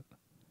a lot.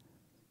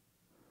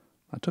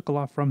 I took a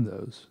lot from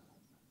those,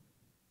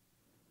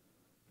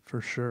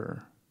 for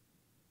sure.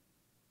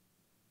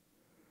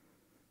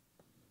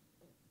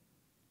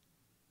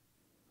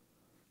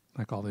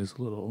 Like all these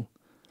little,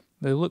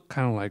 they look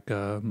kind of like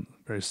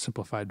very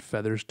simplified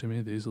feathers to me,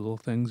 these little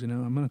things, you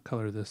know. I'm going to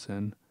color this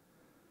in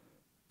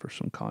for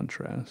some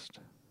contrast.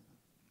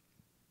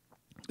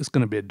 It's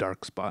going to be a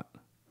dark spot.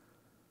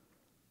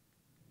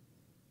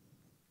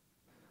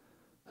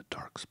 A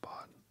dark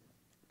spot.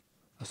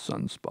 A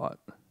sunspot.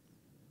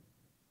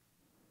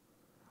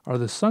 Are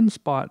the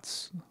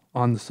sunspots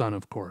on the sun,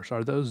 of course,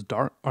 are those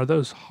dark? Are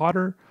those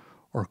hotter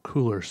or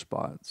cooler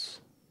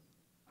spots?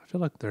 I feel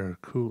like they're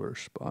cooler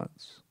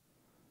spots.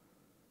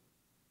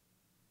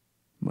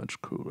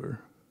 Much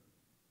cooler.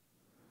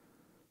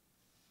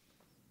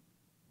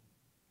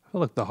 I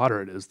feel like the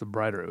hotter it is, the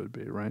brighter it would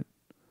be, right?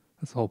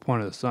 That's the whole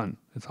point of the sun.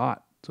 It's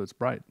hot, so it's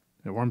bright.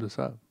 It warms us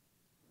up.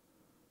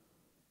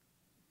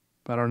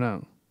 But I don't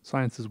know.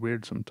 Science is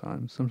weird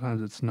sometimes.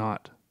 Sometimes it's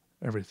not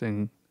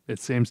everything it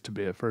seems to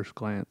be at first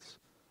glance.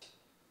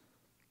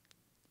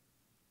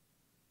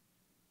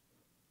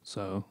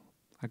 So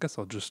I guess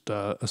I'll just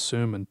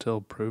assume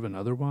until proven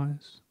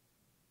otherwise.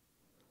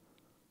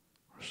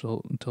 Or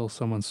so, until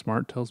someone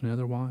smart tells me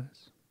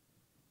otherwise.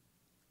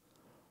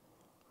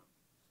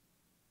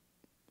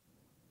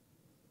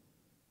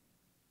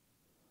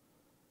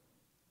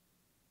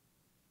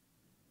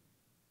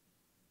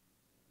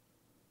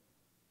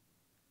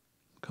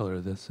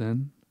 Color this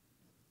in.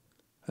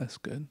 That's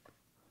good.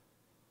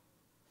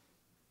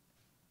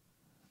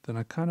 Then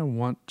I kind of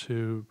want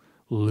to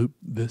loop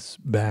this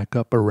back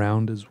up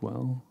around as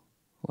well.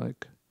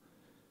 Like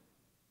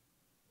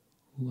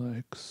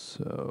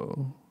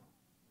so.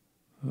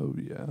 Oh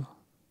yeah.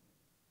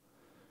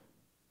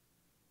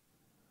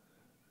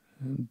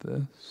 And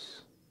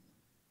this.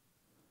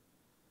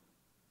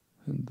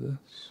 And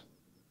this.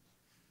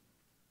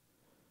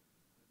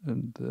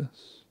 And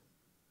this.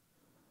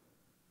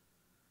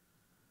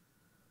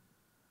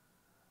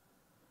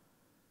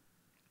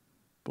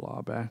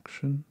 Blob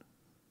action.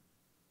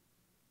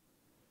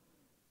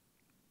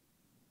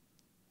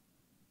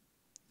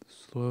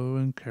 Slow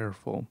and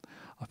careful.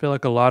 I feel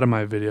like a lot of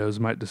my videos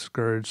might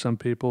discourage some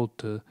people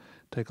to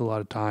take a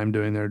lot of time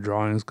doing their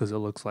drawings because it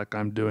looks like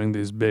I'm doing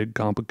these big,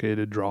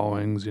 complicated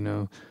drawings, you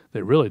know.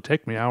 They really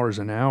take me hours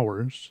and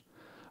hours.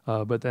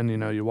 But then, you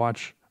know, you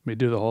watch me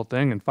do the whole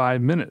thing in 5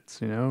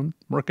 minutes, you know. I'm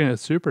working at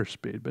super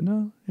speed. But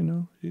no, you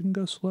know, you can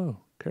go slow,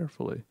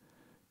 carefully.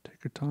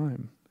 Take your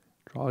time.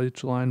 Draw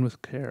each line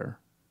with care.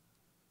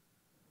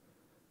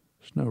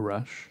 There's no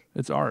rush.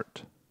 It's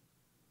art.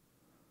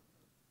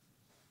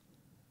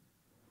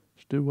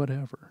 Just do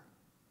whatever.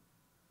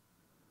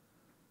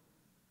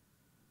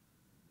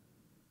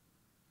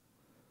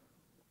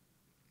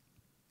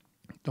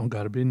 Don't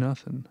gotta be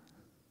nothing.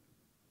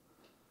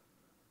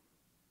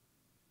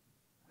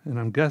 And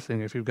I'm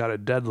guessing if you've got a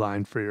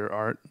deadline for your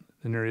art,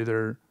 then you're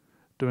either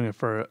doing it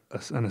for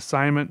an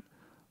assignment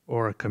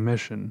or a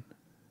commission.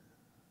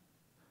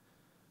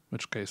 In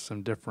which case,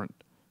 there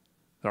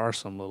are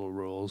some little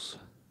rules.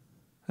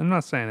 I'm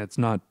not saying it's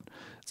not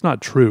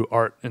true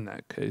art in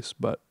that case,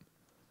 but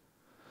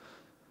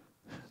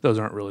those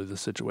aren't really the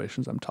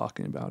situations I'm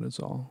talking about is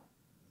all.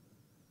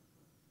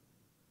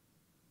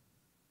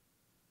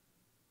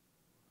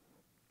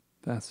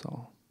 That's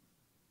all.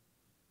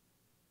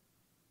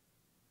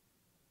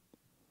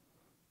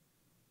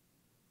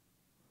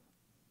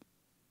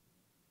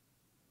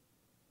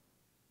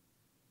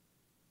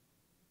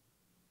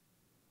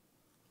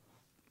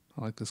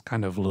 I like this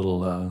kind of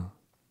little,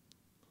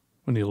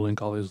 when you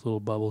link all these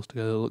little bubbles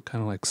together, they look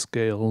kind of like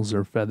scales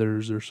or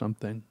feathers or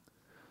something.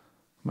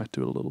 Might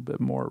do a little bit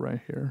more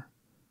right here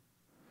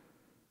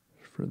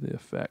for the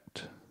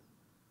effect.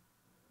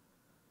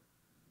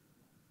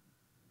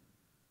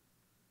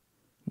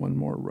 One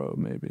more row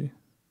maybe.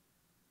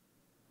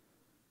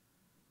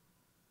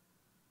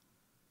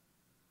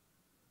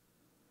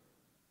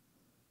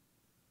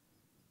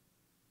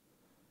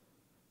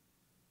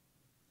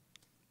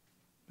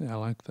 Yeah, I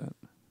like that.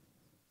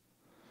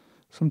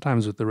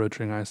 Sometimes with the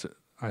rotating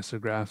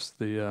isographs,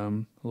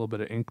 a little bit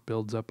of ink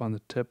builds up on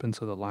the tip, and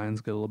so the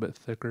lines get a little bit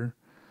thicker.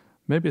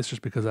 Maybe it's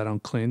just because I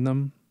don't clean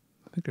them.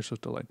 I think you're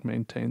supposed to like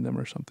maintain them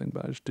or something,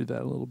 but I just do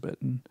that a little bit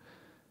and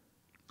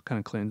it kind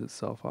of cleans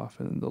itself off,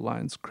 and then the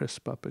lines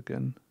crisp up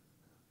again.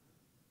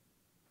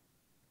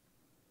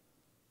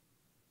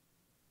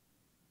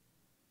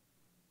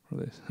 Or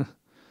they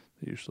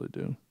usually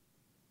do.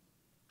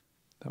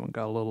 That one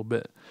got a little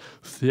bit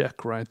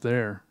thick right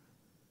there.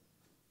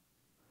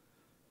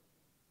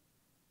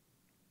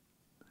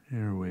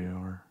 Here we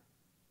are.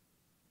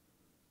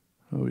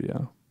 Oh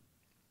yeah.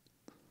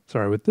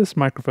 Sorry, with this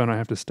microphone I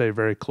have to stay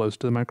very close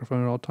to the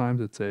microphone at all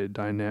times. It's a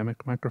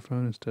dynamic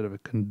microphone instead of a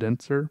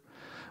condenser,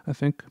 I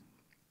think.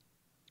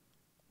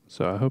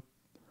 So I hope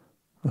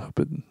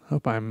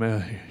I'm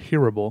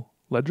hearable,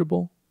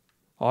 legible,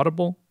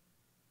 audible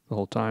the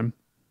whole time.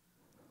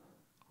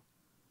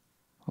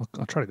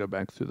 I'll try to go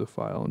back through the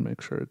file and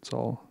make sure it's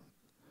all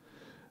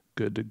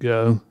good to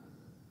go.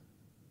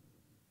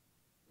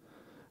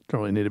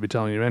 Don't really need to be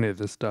telling you any of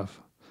this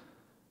stuff,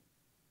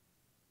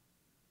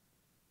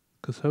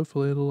 because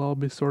hopefully it'll all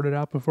be sorted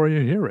out before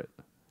you hear it.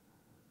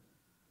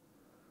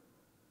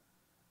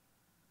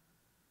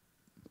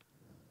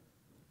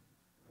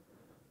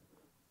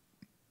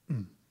 I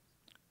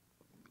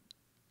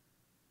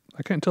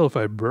can't tell if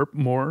I burp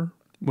more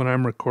when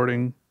I'm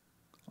recording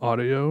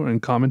audio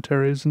and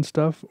commentaries and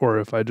stuff, or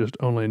if I just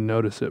only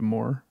notice it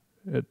more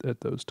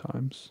at those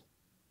times.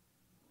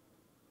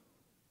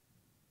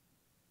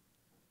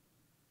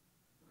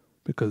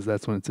 Because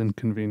that's when it's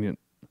inconvenient.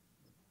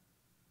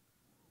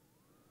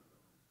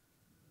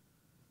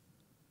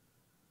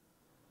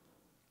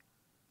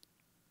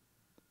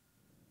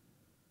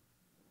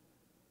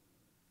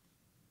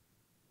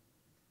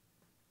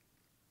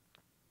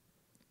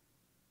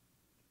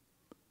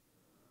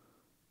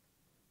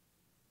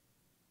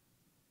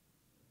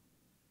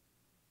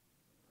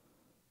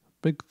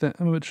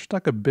 I'm just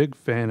like a big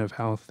fan of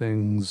how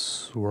things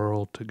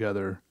swirl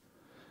together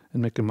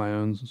and making my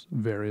own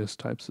various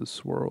types of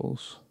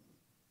swirls.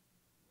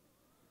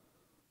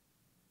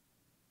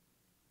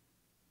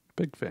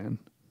 Big fan.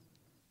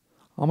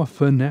 I'm a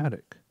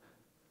fanatic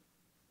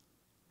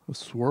of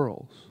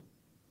swirls.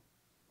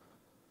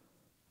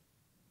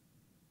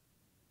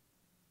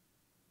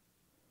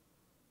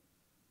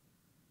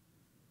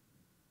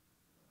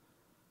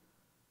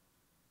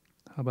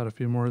 How about a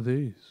few more of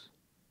these?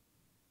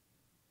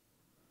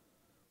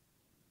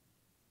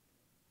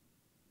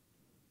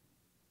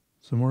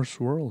 Some more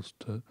swirls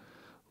to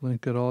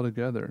link it all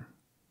together.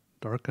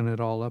 Darken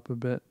it all up a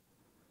bit.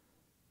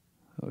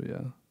 Oh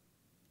yeah.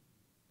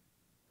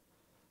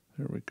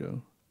 There we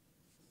go.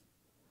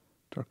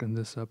 Darken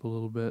this up a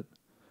little bit.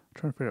 I'm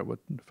trying to figure out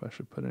if I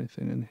should put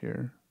anything in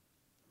here.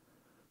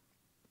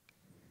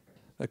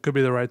 That could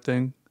be the right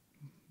thing.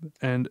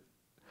 And,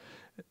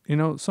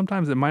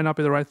 sometimes it might not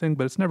be the right thing,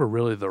 but it's never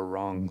really the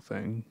wrong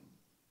thing.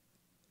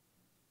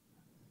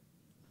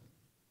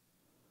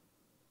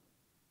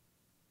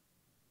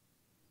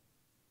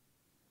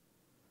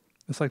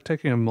 It's like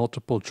taking a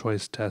multiple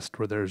choice test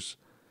where there's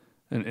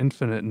an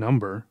infinite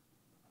number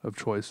of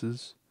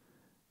choices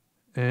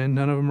and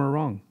none of them are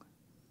wrong.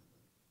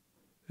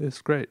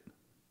 It's great.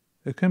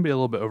 It can be a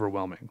little bit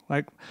overwhelming.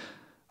 Like,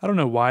 I don't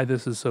know why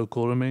this is so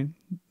cool to me,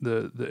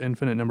 the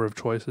infinite number of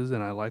choices,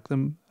 and I like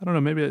them. I don't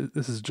know, maybe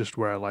this is just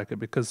where I like it,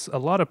 because a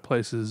lot of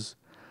places,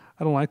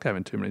 I don't like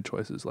having too many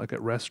choices. Like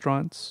at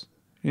restaurants,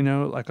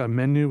 like a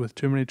menu with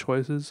too many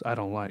choices, I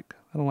don't like.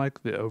 I don't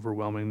like the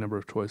overwhelming number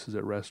of choices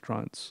at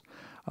restaurants.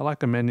 I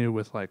like a menu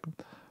with like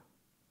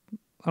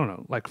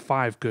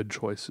 5 good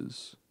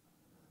choices.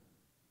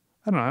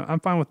 I don't know. I'm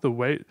fine with the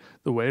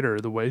waiter or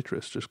the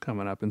waitress just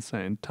coming up and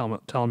saying,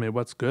 telling me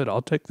what's good.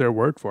 I'll take their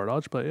word for it. I'll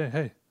just be like,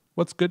 hey,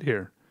 what's good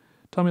here?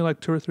 Tell me like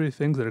 2 or 3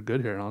 things that are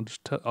good here, and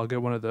I'll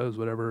get one of those.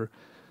 Whatever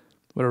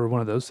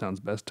one of those sounds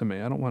best to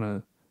me. I don't want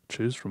to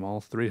choose from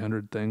all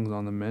 300 things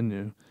on the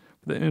menu.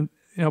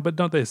 But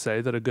don't they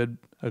say that a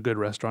good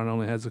restaurant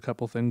only has a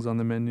couple things on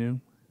the menu?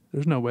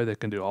 There's no way they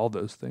can do all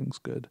those things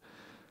good.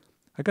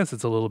 I guess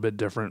it's a little bit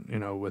different,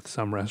 with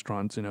some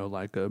restaurants,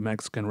 like a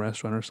Mexican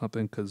restaurant or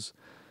something, because,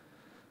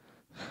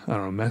 I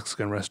don't know,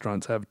 Mexican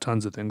restaurants have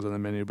tons of things on the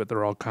menu, but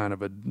they're all kind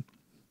of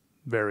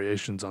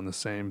variations on the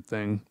same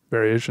thing.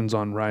 Variations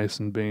on rice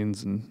and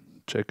beans and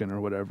chicken or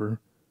whatever.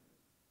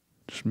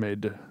 just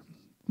made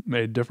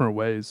different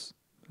ways,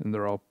 and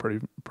they're all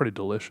pretty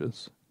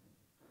delicious.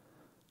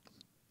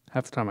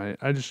 Half the time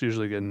I just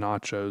usually get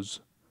nachos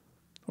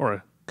or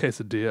a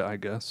quesadilla, I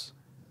guess.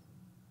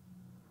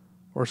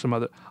 Or some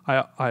other.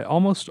 I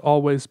almost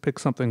always pick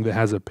something that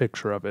has a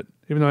picture of it.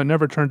 Even though it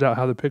never turns out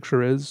how the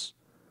picture is,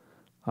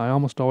 I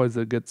almost always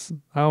get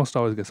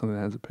something that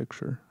has a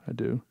picture. I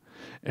do.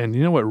 And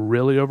you know what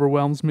really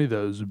overwhelms me?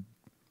 Those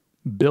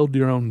build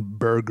your own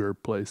burger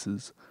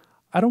places.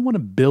 I don't want to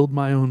build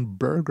my own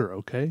burger,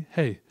 okay?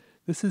 Hey,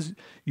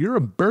 you're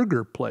a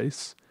burger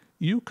place.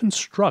 You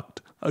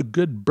construct a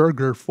good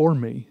burger for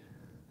me.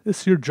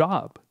 It's your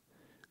job.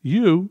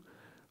 You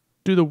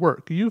do the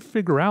work. You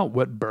figure out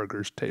what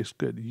burgers taste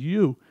good.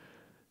 You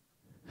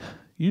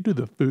do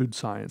the food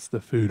science,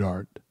 the food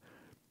art.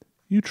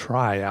 You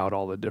try out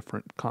all the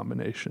different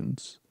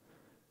combinations.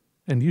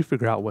 And you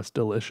figure out what's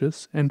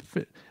delicious and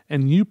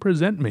you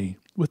present me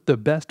with the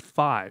best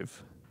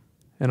 5.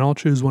 And I'll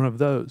choose one of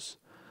those.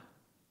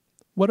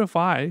 What if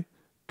I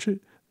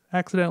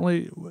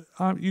accidentally,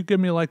 you give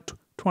me like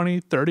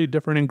 20, 30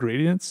 different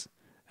ingredients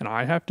and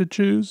I have to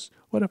choose?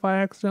 What if I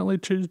accidentally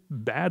choose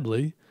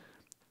badly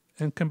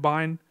and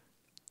combine,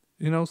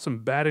 some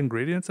bad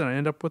ingredients and I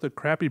end up with a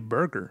crappy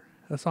burger?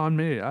 That's on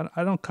me.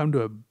 I don't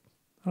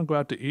go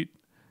out to eat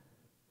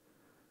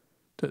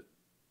to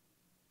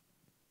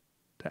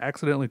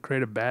accidentally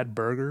create a bad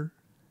burger.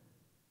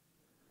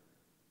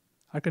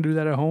 I can do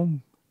that at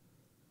home.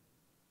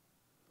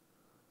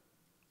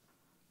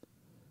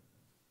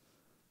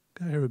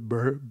 Got here with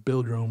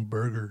build your own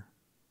burger.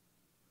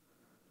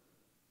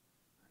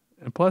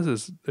 And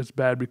plus, it's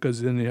bad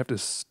because then you have to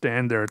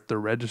stand there at the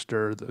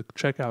register, the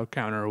checkout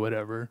counter or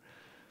whatever,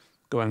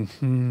 going,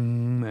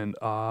 and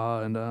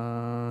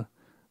I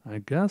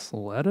guess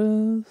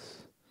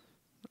lettuce,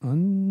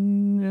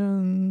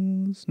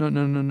 onions,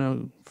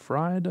 no,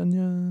 fried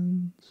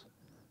onions,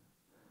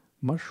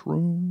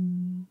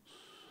 mushrooms.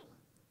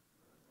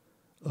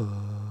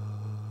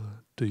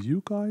 Do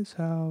you guys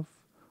have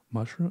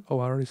mushroom? Oh,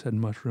 I already said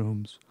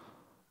mushrooms.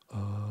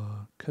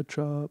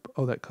 Ketchup.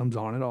 Oh, that comes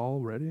on it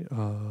already.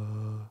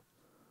 Can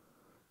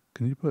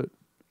you put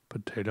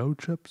potato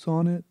chips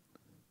on it?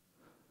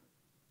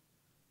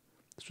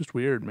 It's just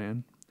weird,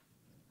 man.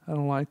 I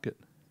don't like it.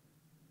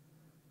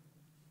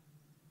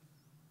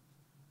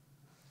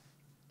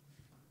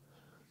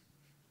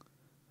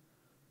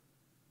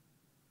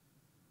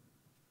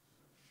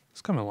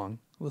 It's coming along.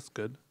 It looks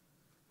good.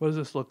 What does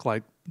this look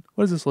like?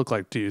 What does this look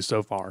like to you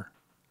so far?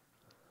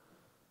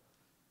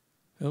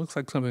 It looks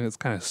like something that's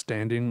kind of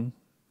standing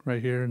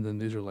right here, and then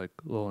these are like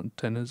little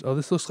antennas. Oh,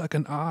 this looks like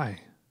an eye.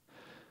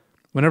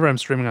 Whenever I'm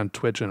streaming on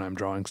Twitch and I'm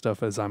drawing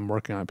stuff as I'm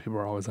working on it, people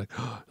are always like,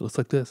 oh, it looks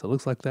like this, it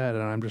looks like that,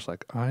 and I'm just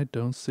like, I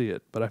don't see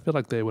it. But I feel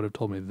like they would have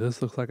told me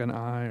this looks like an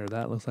eye or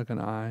that looks like an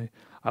eye.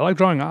 I like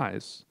drawing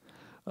eyes,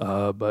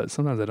 but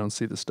sometimes I don't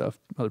see the stuff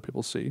other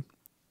people see,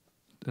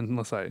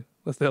 unless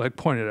they like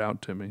point it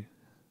out to me.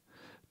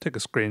 Take a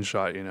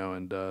screenshot,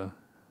 and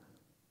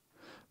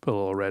put a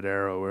little red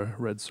arrow or a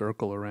red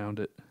circle around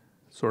it,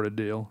 sort of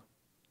deal.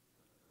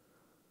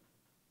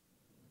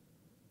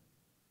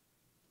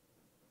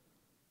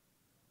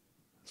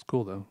 It's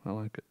cool though. I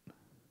like it.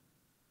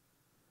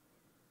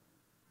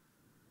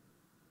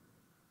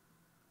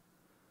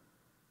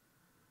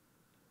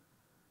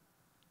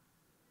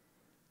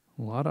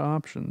 A lot of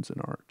options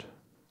in art.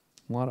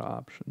 A lot of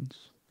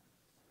options.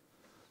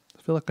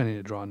 I feel like I need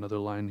to draw another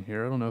line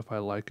here. I don't know if I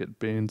like it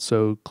being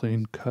so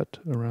clean cut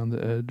around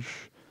the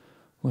edge,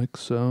 like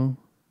so.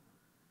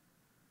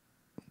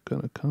 I'm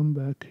gonna come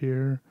back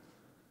here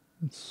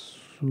and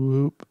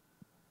swoop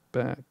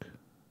back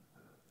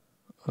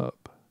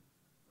up.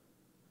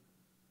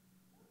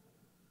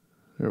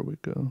 There we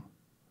go.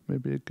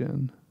 Maybe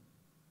again.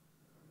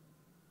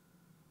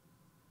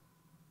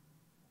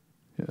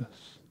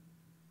 Yes.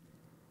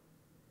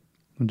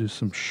 And do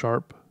some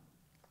sharp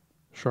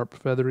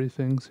feathery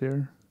things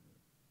here.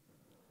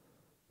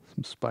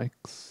 Some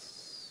spikes.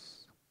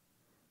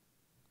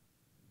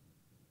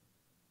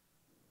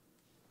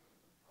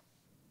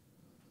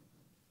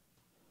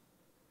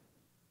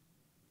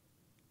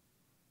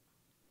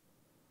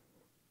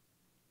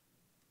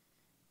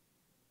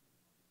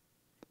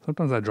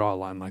 Sometimes I draw a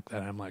line like that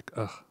and I'm like,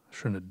 ugh, I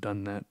shouldn't have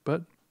done that.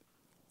 But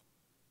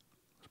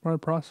it's part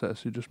of the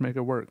process. You just make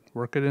it work.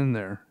 Work it in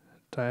there.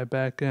 Tie it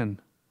back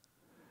in.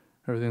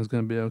 Everything's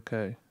going to be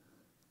okay.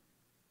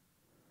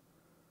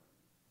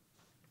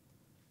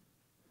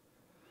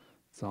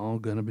 It's all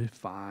going to be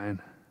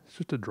fine. It's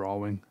just a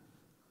drawing.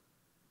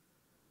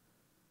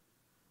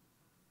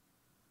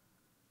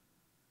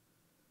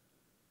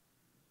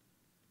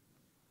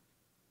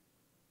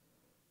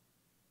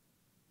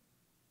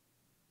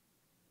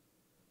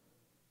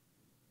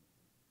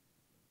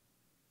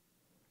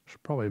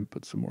 Should probably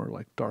put some more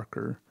like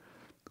darker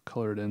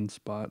colored in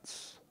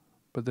spots.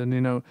 But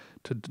then,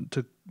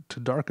 to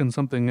darken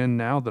something in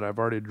now that I've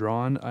already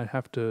drawn, I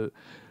have to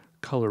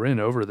color in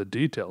over the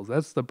details.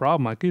 That's the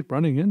problem I keep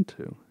running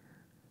into.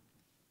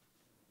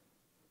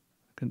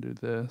 I can do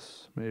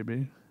this,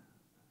 maybe.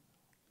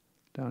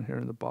 Down here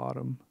in the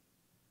bottom.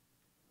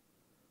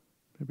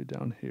 maybe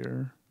down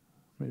here,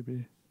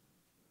 maybe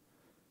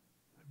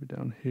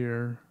down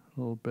here a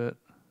little bit,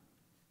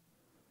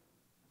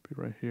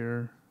 maybe right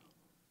here,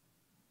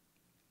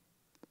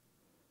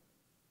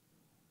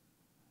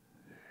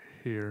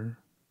 here.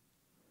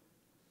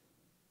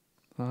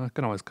 I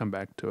can always come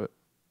back to it.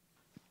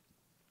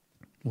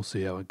 We'll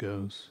see how it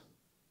goes.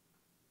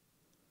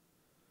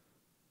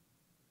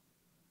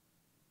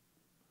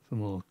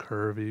 Some little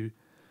curvy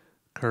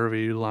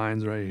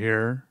lines right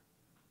here.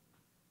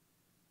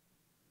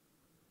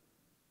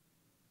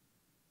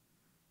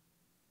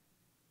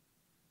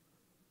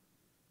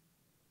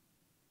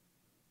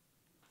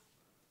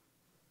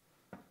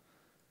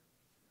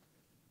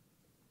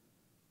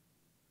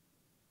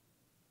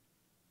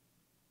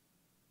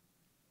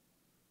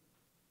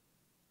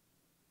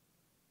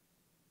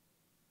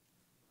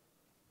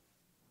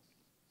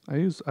 I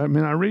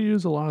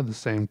reuse a lot of the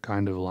same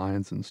kind of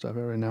lines and stuff.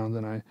 Every now and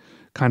then I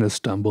kind of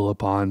stumble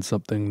upon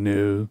something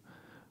new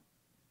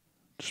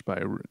just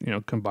by,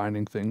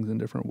 combining things in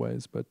different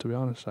ways. But to be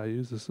honest, I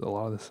use a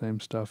lot of the same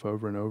stuff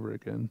over and over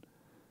again.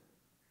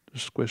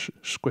 Just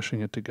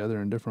squishing it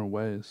together in different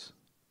ways.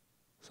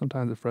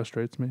 Sometimes it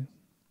frustrates me.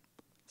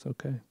 It's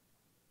okay.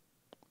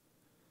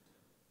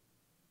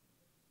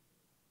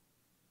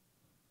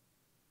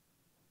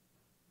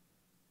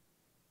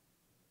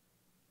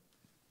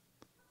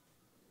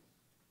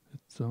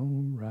 It's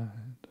all right.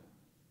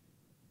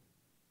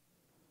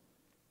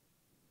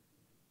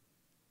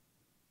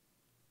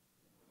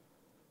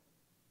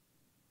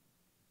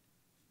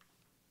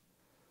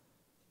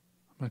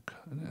 I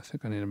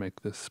think I need to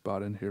make this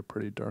spot in here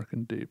pretty dark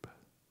and deep.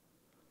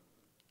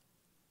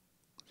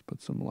 Let's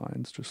put some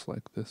lines just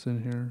like this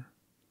in here.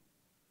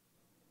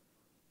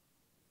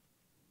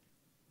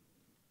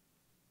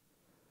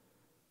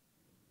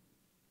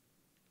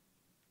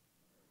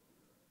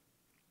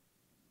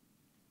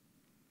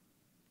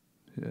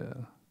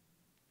 Yeah.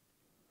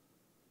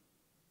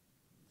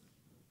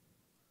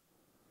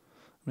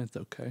 It's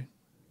okay.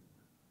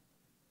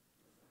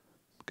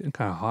 It's getting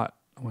kind of hot.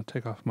 I want to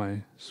take off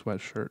my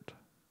sweatshirt.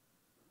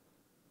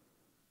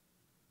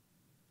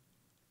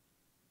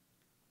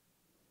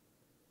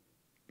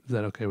 Is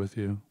that okay with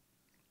you?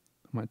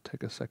 I might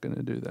take a second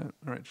to do that.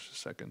 All right, just a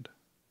second.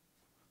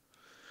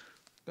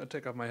 Gotta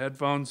take off my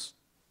headphones.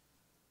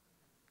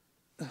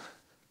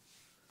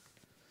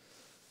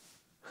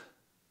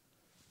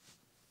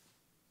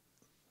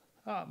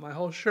 My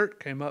whole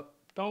shirt came up.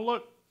 Don't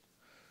look.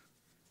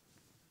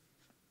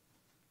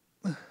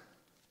 All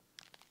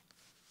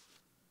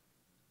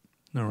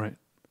right.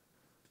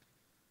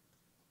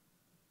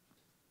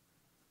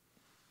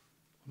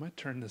 I might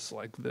turn this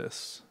like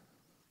this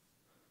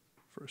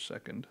for a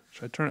second.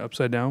 Should I turn it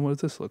upside down? What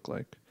does this look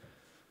like?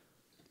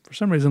 For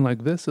some reason,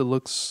 like this, it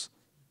looks,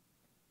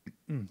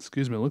 it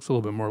looks a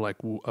little bit more like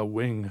a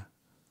wing.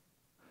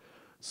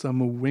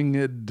 Some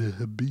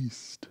winged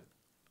beast.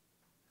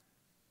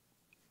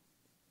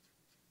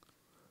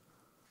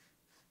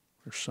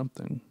 Or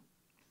something.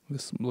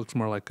 This looks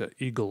more like an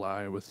eagle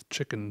eye with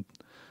chicken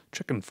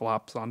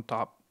flops on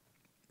top.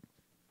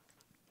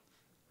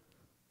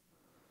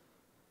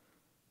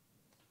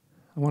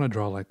 I want to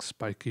draw like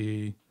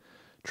spiky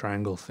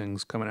triangle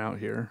things coming out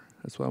here.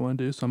 That's what I want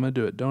to do, so I'm going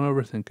to do it. Don't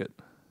overthink it.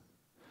 I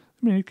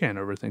mean, you can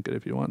overthink it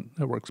if you want.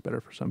 It works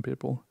better for some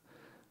people.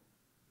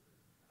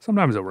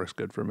 Sometimes it works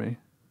good for me.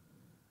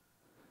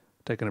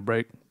 Taking a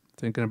break,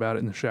 thinking about it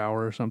in the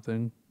shower or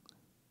something.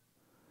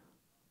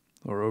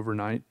 Or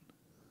overnight.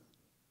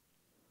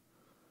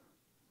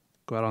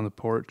 Go out on the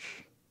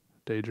porch,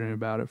 daydream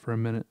about it for a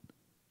minute.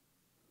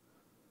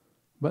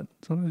 But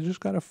sometimes you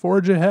just got to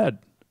forge ahead.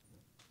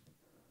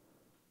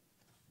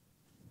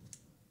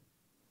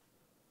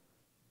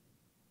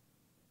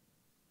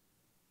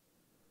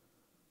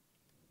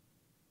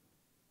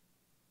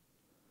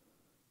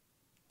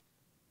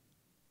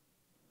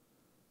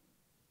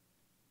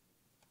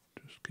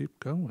 Just keep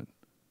going.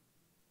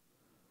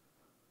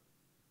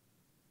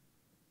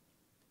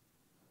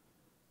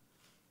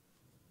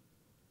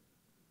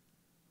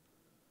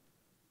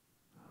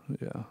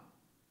 Yeah.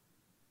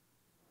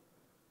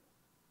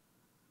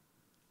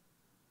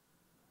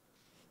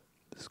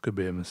 This could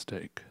be a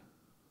mistake.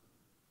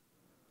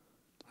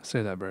 I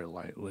say that very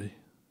lightly.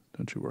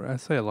 Don't you worry. I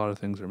say a lot of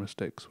things are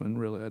mistakes when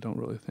really I don't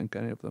really think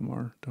any of them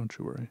are. Don't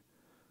you worry.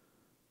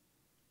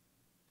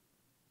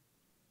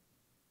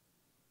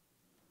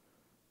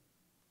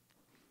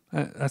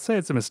 I say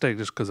it's a mistake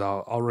just because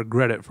I'll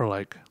regret it for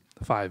like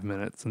 5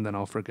 minutes and then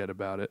I'll forget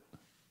about it.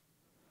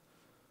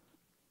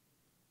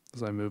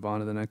 As I move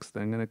on to the next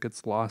thing and it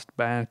gets lost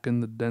back in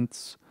the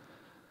dense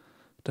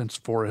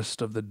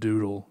forest of the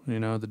doodle,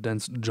 the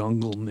dense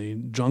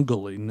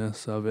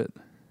jungliness of it.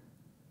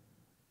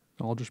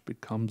 It all just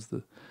becomes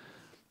the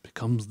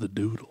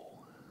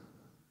doodle.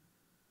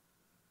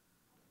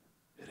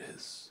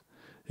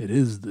 It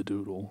is the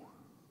doodle.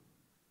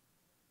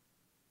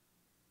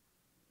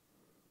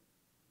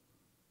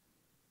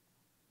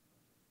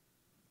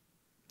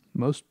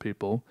 Most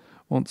people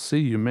won't see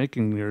you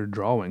making your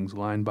drawings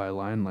line by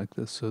line like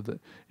this, so that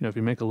if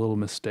you make a little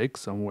mistake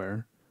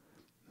somewhere,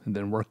 and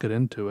then work it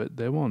into it,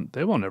 they won't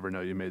ever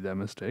know you made that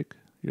mistake.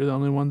 You're the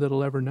only one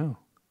that'll ever know.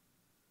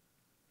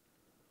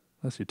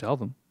 Unless you tell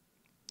them.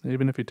 And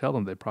even if you tell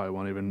them, they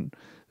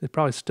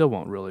probably still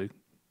won't really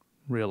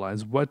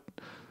realize what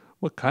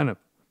kind of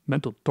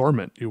mental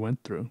torment you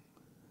went through.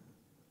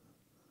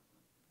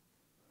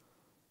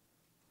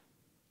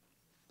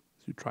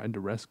 You tried to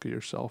rescue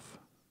yourself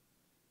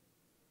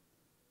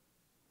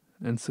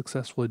and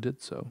successfully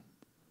did so.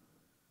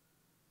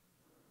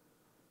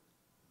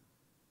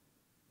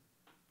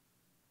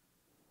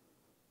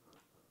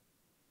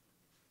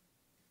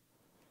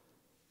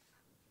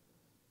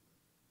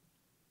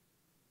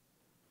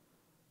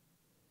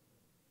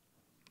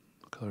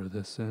 Color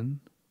this in.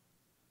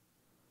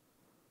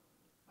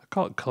 I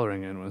call it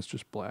coloring in when it's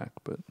just black,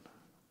 but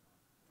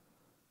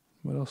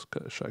what else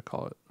should I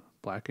call it?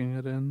 Blacking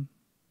it in?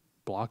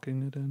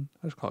 Blocking it in?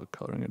 I just call it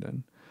coloring it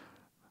in.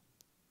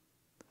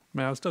 I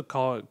mean, I would still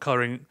call it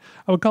coloring.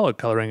 I would call it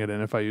coloring it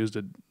in if I used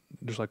it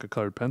just like a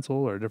colored pencil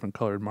or a different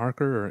colored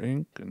marker or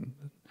ink. And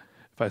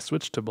if I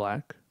switched to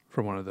black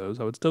for one of those,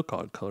 I would still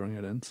call it coloring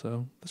it in.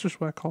 So that's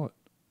just what I call it.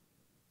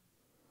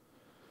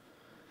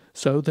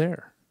 So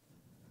there.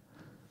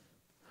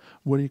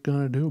 What are you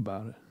going to do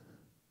about it?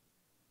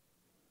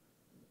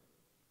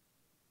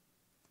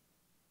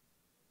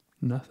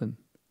 Nothing.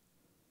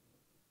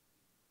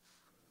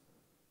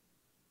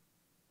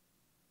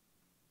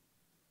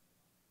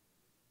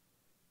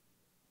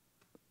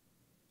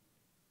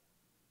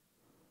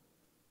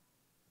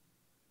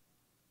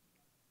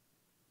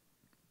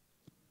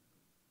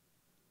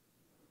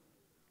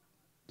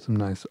 Some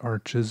nice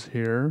arches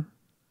here.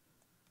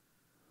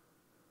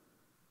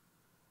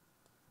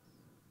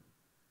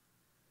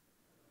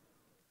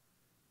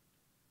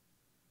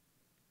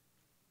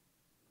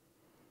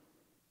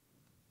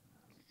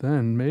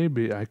 Then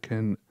maybe I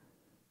can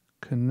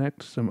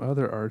connect some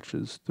other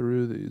arches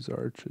through these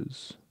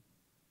arches.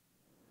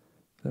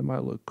 That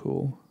might look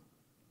cool.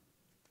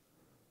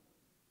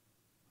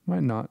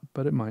 Might not,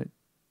 but it might.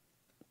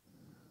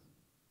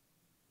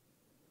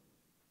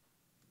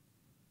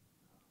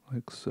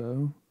 Like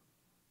so.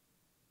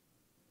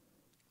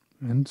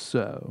 And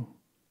so.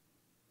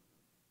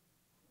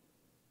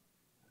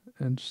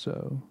 And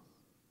so.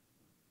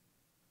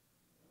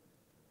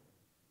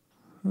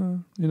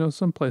 You know,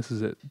 some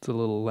places it's a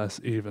little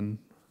less even.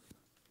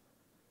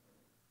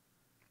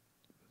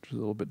 Which is a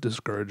little bit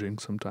discouraging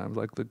sometimes.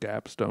 Like the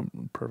gaps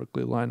don't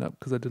perfectly line up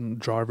because I didn't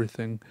draw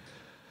everything,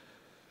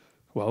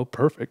 well,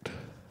 perfect.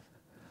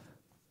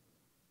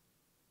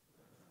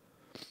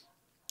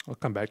 I'll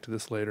come back to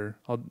this later.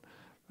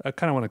 I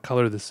kind of want to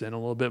color this in a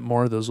little bit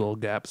more, those little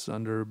gaps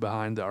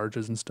behind the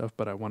arches and stuff,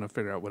 but I want to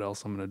figure out what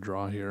else I'm going to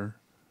draw here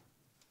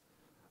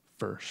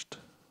first.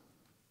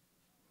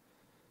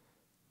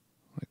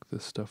 Like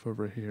this stuff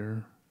over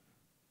here.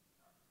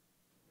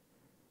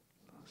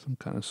 Some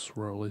kind of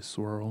swirly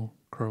swirl,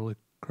 curly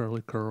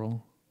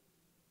curl.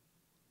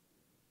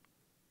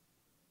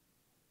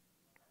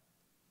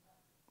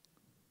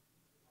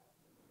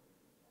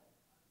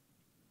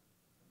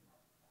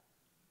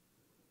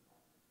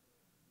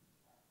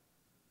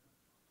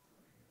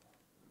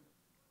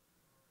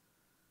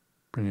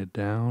 Bring it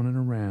down and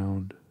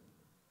around.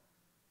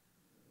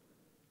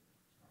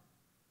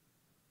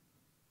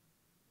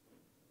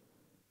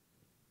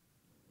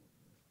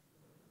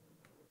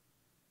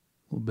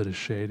 A little bit of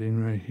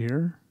shading right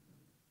here.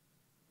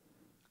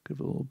 Give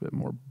it a little bit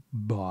more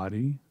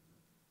body.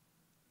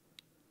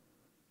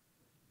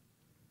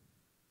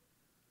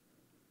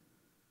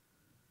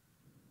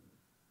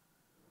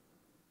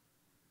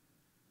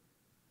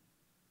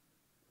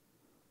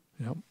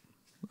 Yep.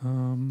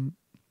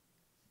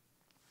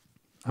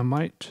 I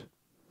might,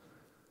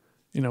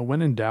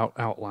 when in doubt,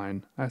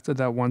 outline. I said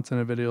that once in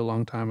a video a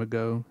long time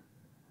ago,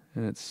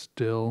 and it's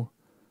still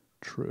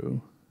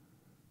true.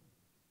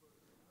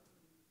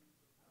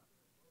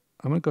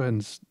 I'm going to go ahead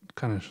and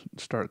kind of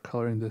start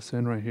coloring this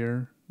in right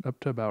here, up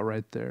to about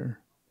right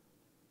there.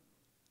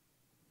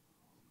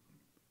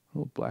 A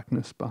little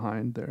blackness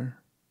behind there.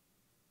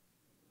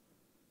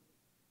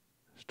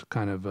 Just to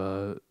kind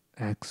of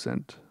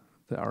accent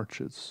the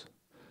arches,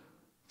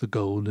 the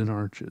golden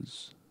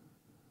arches.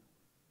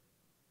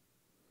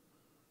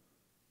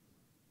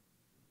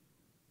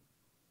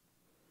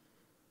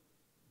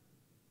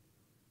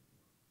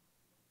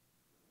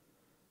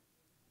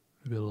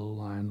 Maybe a little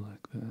line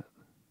like that.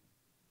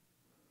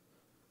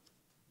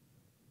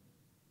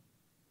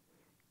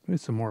 Maybe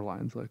some more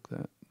lines like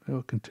that. Maybe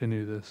we'll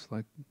continue this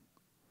like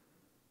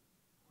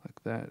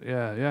that.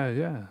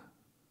 Yeah.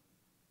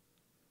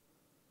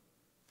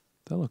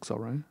 That looks all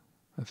right,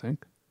 I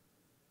think.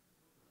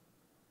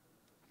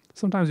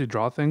 Sometimes you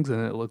draw things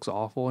and it looks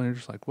awful and you're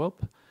just like, well,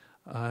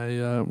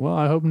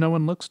 I hope no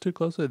one looks too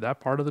closely at that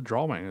part of the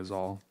drawing is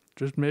all.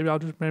 I'll just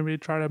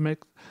try to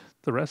make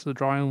the rest of the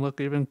drawing look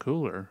even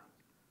cooler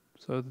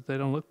so that they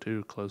don't look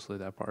too closely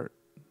at that part.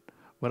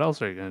 What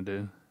else are you going to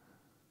do?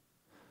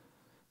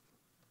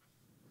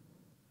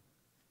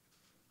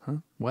 Huh?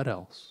 What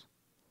else?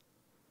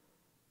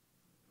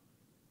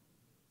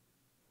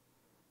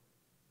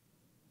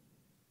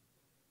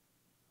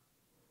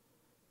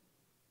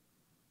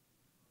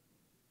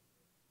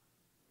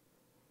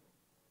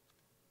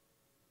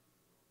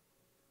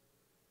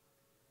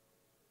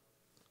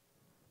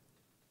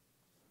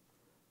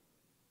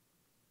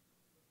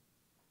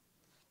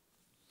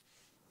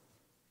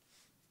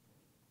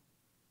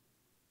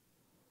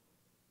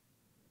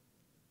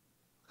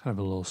 Kind of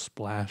a little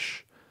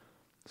splash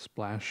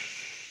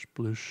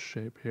blue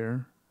shape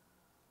here.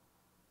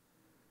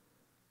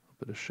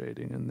 A bit of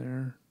shading in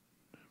there.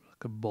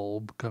 Like a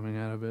bulb coming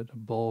out of it, a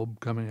bulb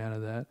coming out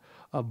of that,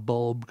 a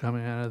bulb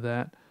coming out of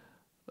that,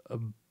 a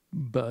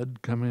bud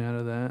coming out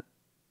of that,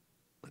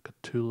 like a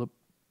tulip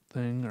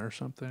thing or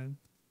something.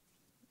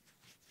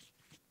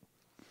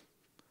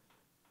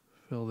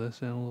 Fill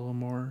this in a little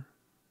more.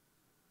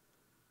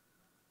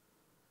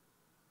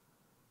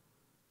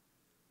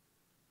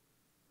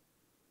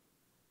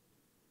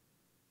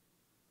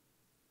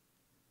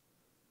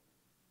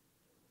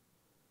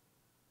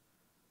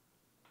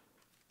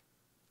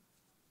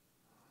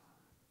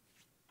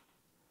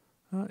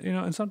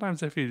 And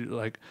sometimes if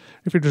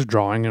you're just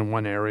drawing in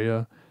one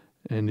area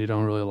and you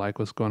don't really like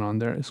what's going on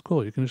there, it's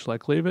cool. You can just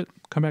like leave it,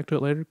 come back to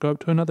it later, go up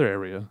to another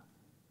area.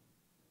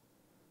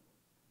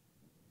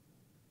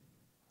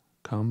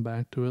 Come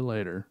back to it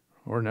later,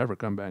 or never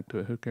come back to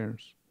it. Who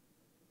cares?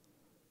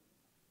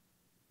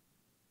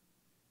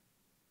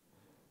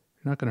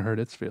 You're not going to hurt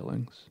its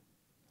feelings.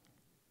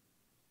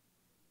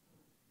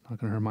 Not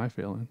going to hurt my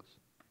feelings.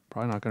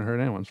 Probably not going to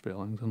hurt anyone's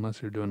feelings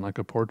unless you're doing like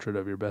a portrait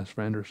of your best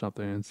friend or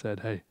something and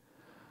said, hey,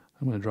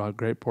 I'm going to draw a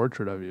great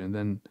portrait of you. And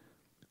then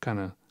kind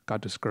of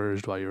got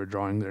discouraged while you were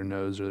drawing their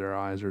nose or their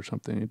eyes or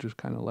something. You just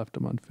kind of left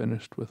them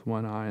unfinished with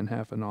one eye and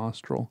half a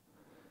nostril.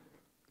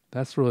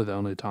 That's really the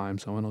only time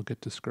someone will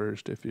get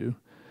discouraged if you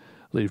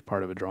leave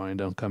part of a drawing and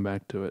don't come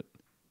back to it.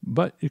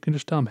 But you can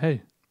just tell them,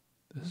 hey,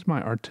 this is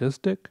my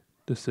artistic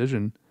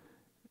decision,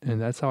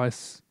 and that's how I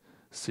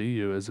see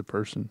you as a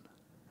person,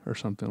 or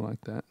something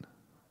like that.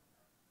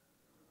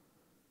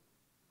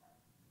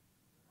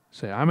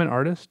 Say, I'm an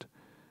artist,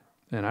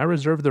 and I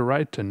reserve the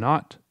right to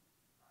not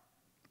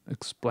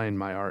explain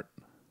my art.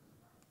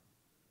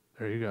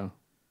 There you go.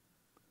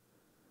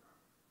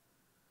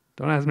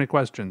 Don't ask me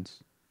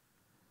questions.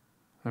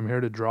 I'm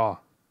here to draw.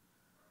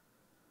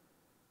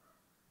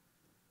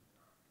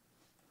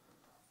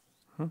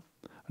 I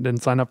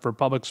didn't sign up for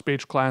public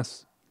speech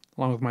class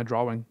along with my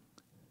drawing.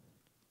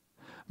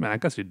 I mean, I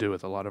guess you do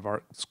with a lot of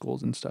art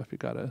schools and stuff. You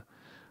gotta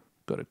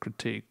go to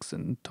critiques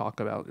and talk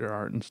about your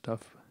art and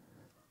stuff.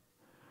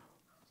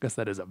 I guess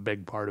that is a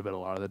big part of it a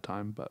lot of the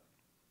time, but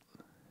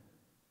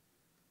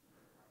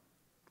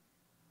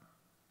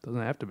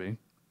doesn't have to be. You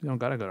don't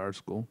gotta go to art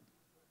school.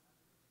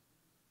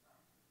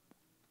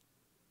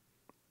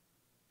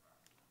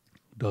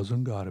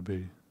 Doesn't gotta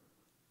be.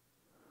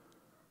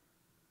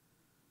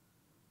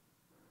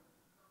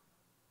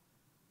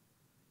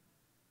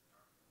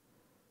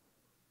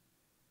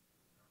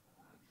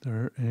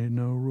 There ain't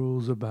no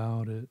rules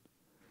about it.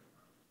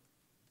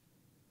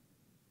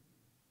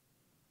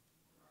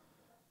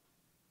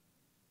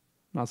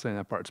 I'm not saying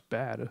that part's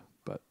bad,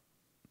 but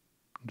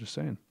I'm just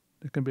saying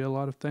it can be a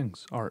lot of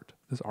things. Art,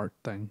 this art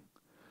thing.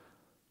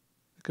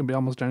 It can be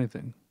almost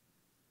anything.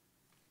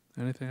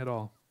 Anything at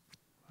all.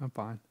 I'm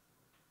fine.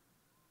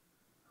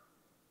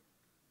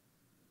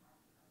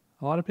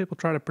 A lot of people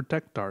try to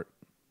protect art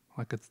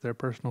like it's their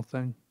personal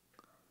thing.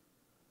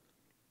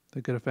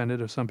 They get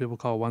offended if some people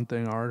call one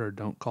thing art or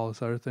don't call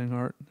this other thing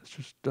art. It's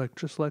just like,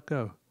 just let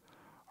go.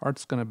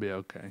 Art's going to be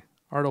okay.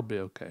 Art'll be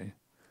okay.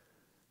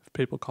 If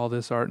people call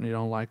this art and you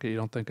don't like it, you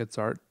don't think it's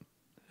art,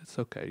 it's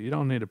okay. You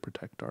don't need to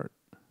protect art.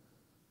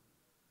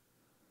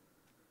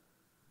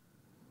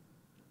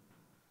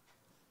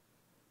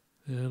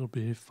 It'll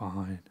be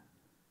fine.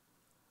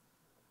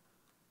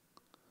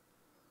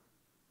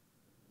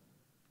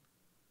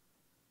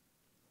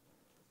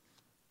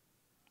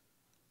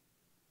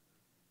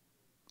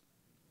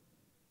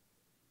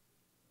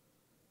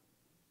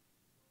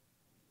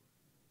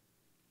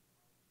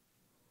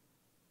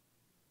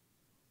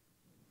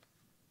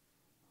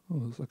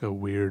 Oh, it's like a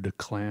weird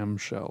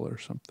clamshell or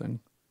something.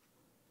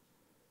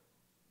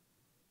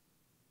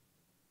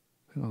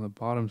 And on the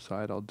bottom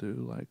side, I'll do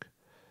like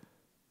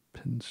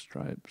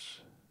pinstripes.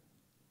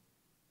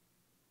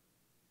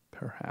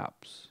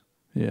 Perhaps.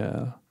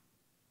 Yeah.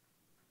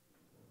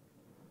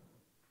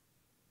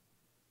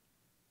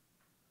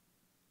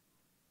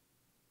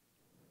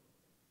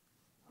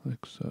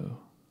 Like so.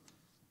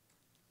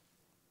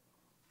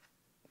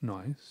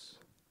 Nice.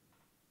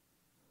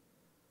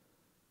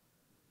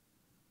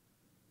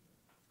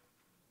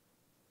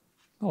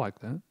 I like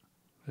that.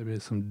 Maybe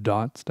some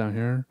dots down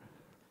here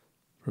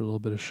for a little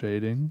bit of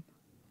shading.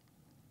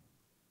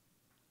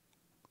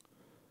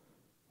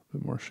 A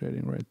bit more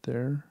shading right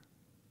there.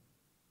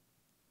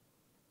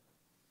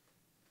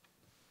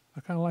 I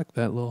kind of like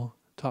that little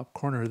top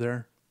corner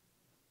there.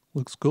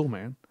 Looks cool,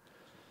 man.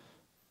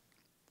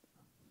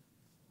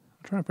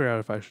 I'm trying to figure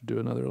out if I should do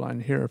another line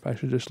here, if I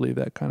should just leave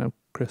that kind of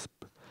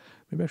crisp.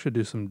 Maybe I should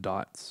do some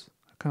dots.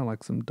 I kind of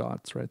like some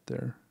dots right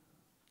there.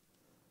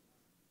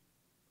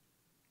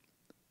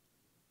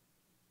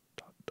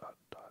 Dot, dot,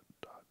 dot,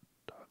 dot,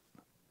 dot.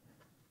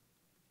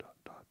 Dot,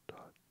 dot,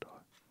 dot,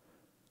 dot.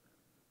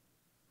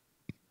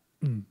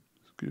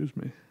 Excuse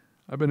me.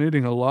 I've been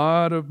eating a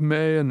lot of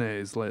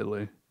mayonnaise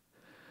lately.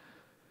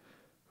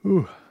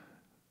 Ooh.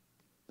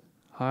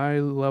 High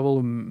level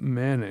of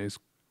mayonnaise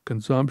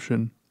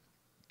consumption.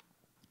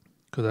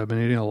 because I've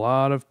been eating a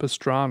lot of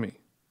pastrami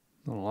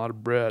and a lot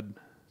of bread.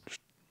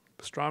 Just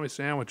pastrami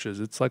sandwiches.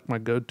 It's like my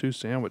go-to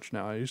sandwich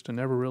now. I used to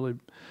never really,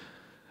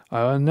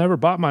 I never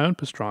bought my own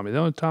pastrami. The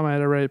only time I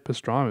had ever ate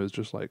pastrami was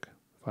just like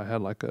if I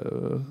had like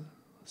a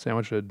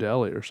sandwich at a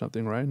deli or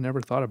something, right?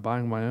 Never thought of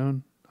buying my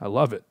own. I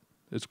love it.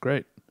 It's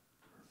great.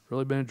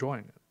 Really been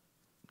enjoying it.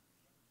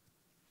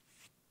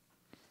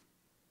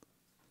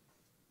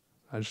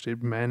 I just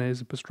eat mayonnaise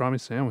and pastrami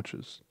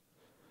sandwiches.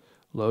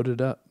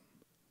 Loaded up.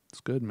 It's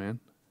good, man.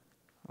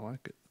 I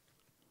like it.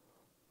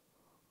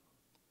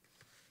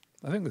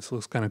 I think this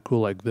looks kind of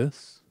cool like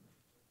this.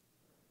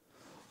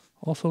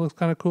 Also looks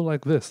kind of cool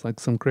like this, like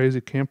some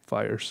crazy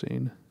campfire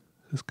scene.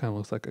 This kind of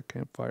looks like a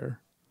campfire.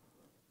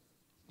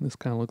 This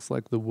kind of looks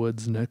like the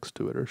woods next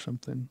to it or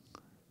something.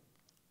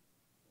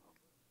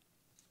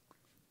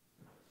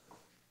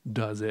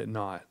 Does it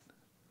not?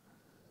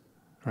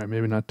 All right,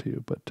 maybe not to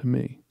you, but to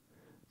me.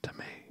 To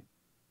me.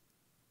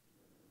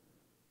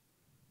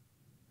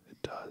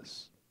 It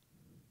does.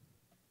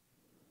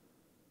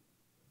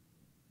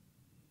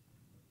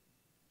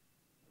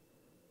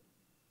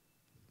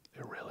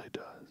 It really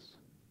does.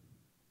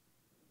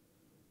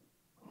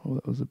 Oh,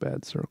 that was a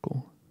bad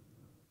circle.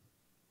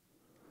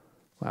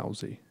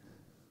 Lousy.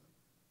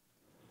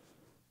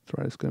 That's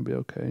right, it's going to be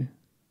okay.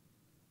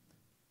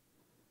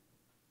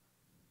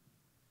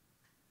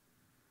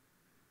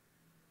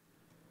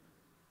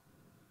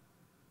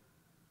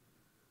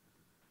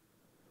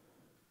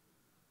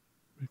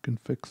 We can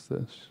fix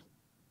this.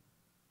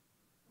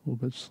 A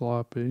little bit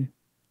sloppy.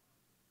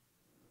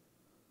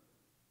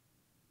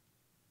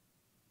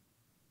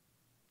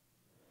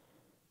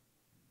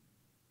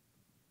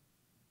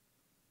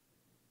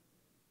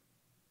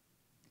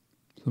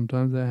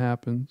 Sometimes that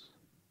happens.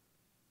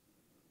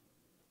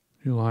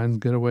 Your lines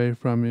get away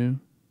from you.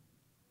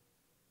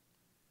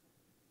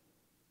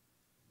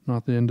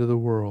 Not the end of the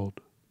world.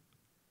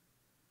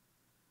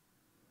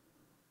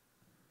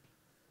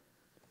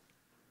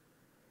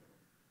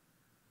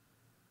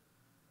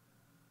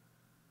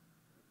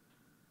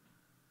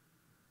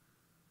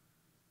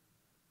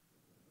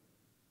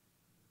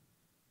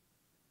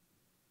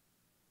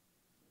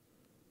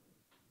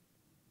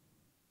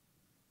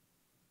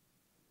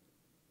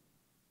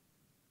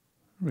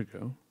 There we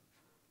go.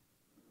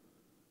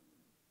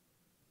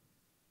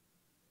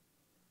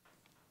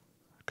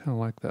 I kind of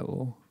like that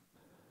little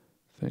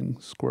thing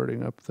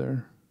squirting up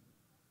there.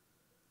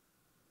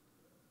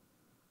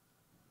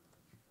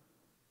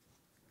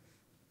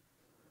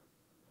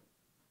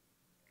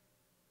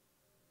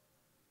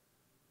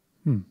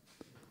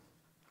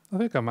 I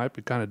think I might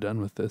be kind of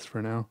done with this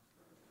for now.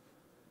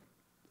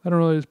 I don't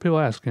really, people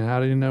asking,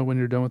 how do you know when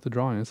you're done with the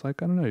drawing? It's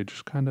like, I don't know, you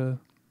just kind of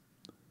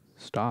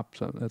stop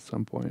at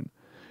some point.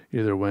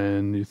 Either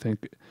when you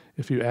think,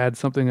 if you add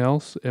something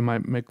else, it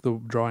might make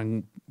the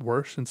drawing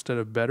worse instead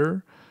of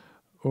better,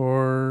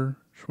 or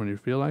just when you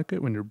feel like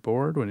it, when you're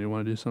bored, when you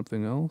want to do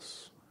something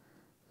else.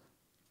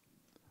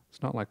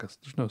 It's not like there's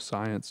no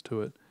science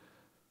to it.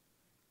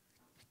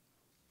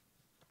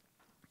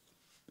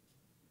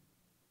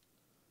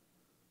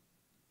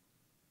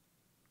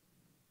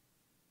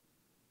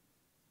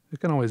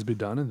 It can always be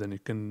done, and then you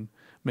can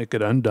make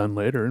it undone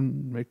later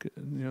and make it,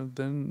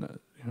 then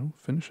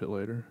finish it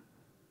later.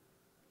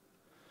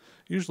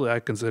 Usually I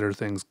consider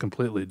things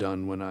completely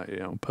done when I,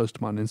 post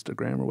them on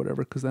Instagram or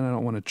whatever, because then I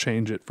don't want to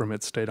change it from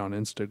its state on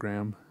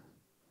Instagram.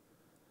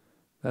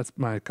 That's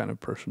my kind of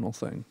personal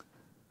thing.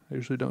 I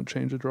usually don't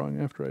change a drawing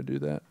after I do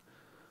that.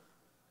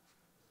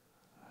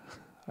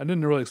 I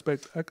didn't really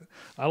expect.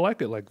 I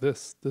like it like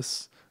this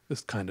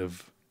kind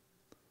of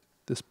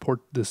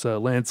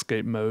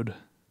landscape mode.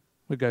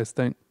 What do you guys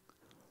think?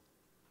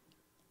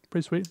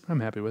 Pretty sweet. I'm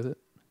happy with it.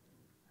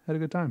 Had a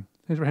good time.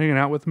 Thanks for hanging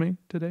out with me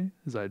today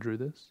as I drew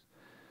this.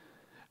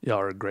 Y'all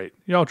are great.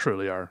 Y'all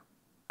truly are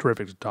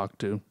terrific to talk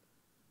to.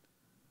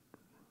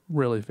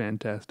 Really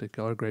fantastic.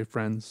 Y'all are great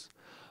friends.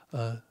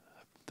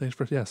 Thanks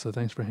for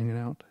hanging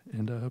out,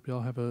 and I hope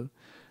y'all have a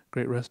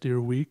great rest of your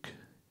week.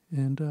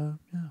 And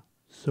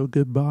so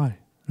goodbye.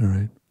 All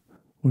right.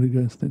 What do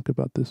you guys think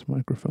about this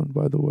microphone,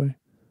 by the way?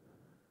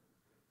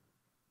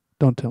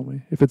 Don't tell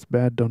me. If it's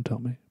bad, don't tell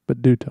me.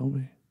 But do tell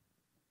me.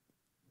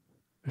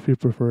 If you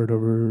prefer it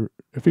over,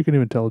 if you can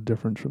even tell a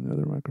difference from the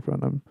other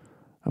microphone,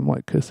 I'm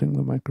like kissing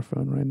the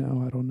microphone right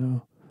now. I don't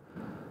know.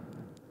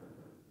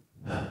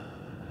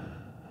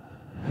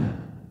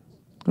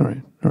 All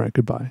right.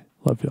 Goodbye.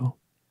 Love y'all.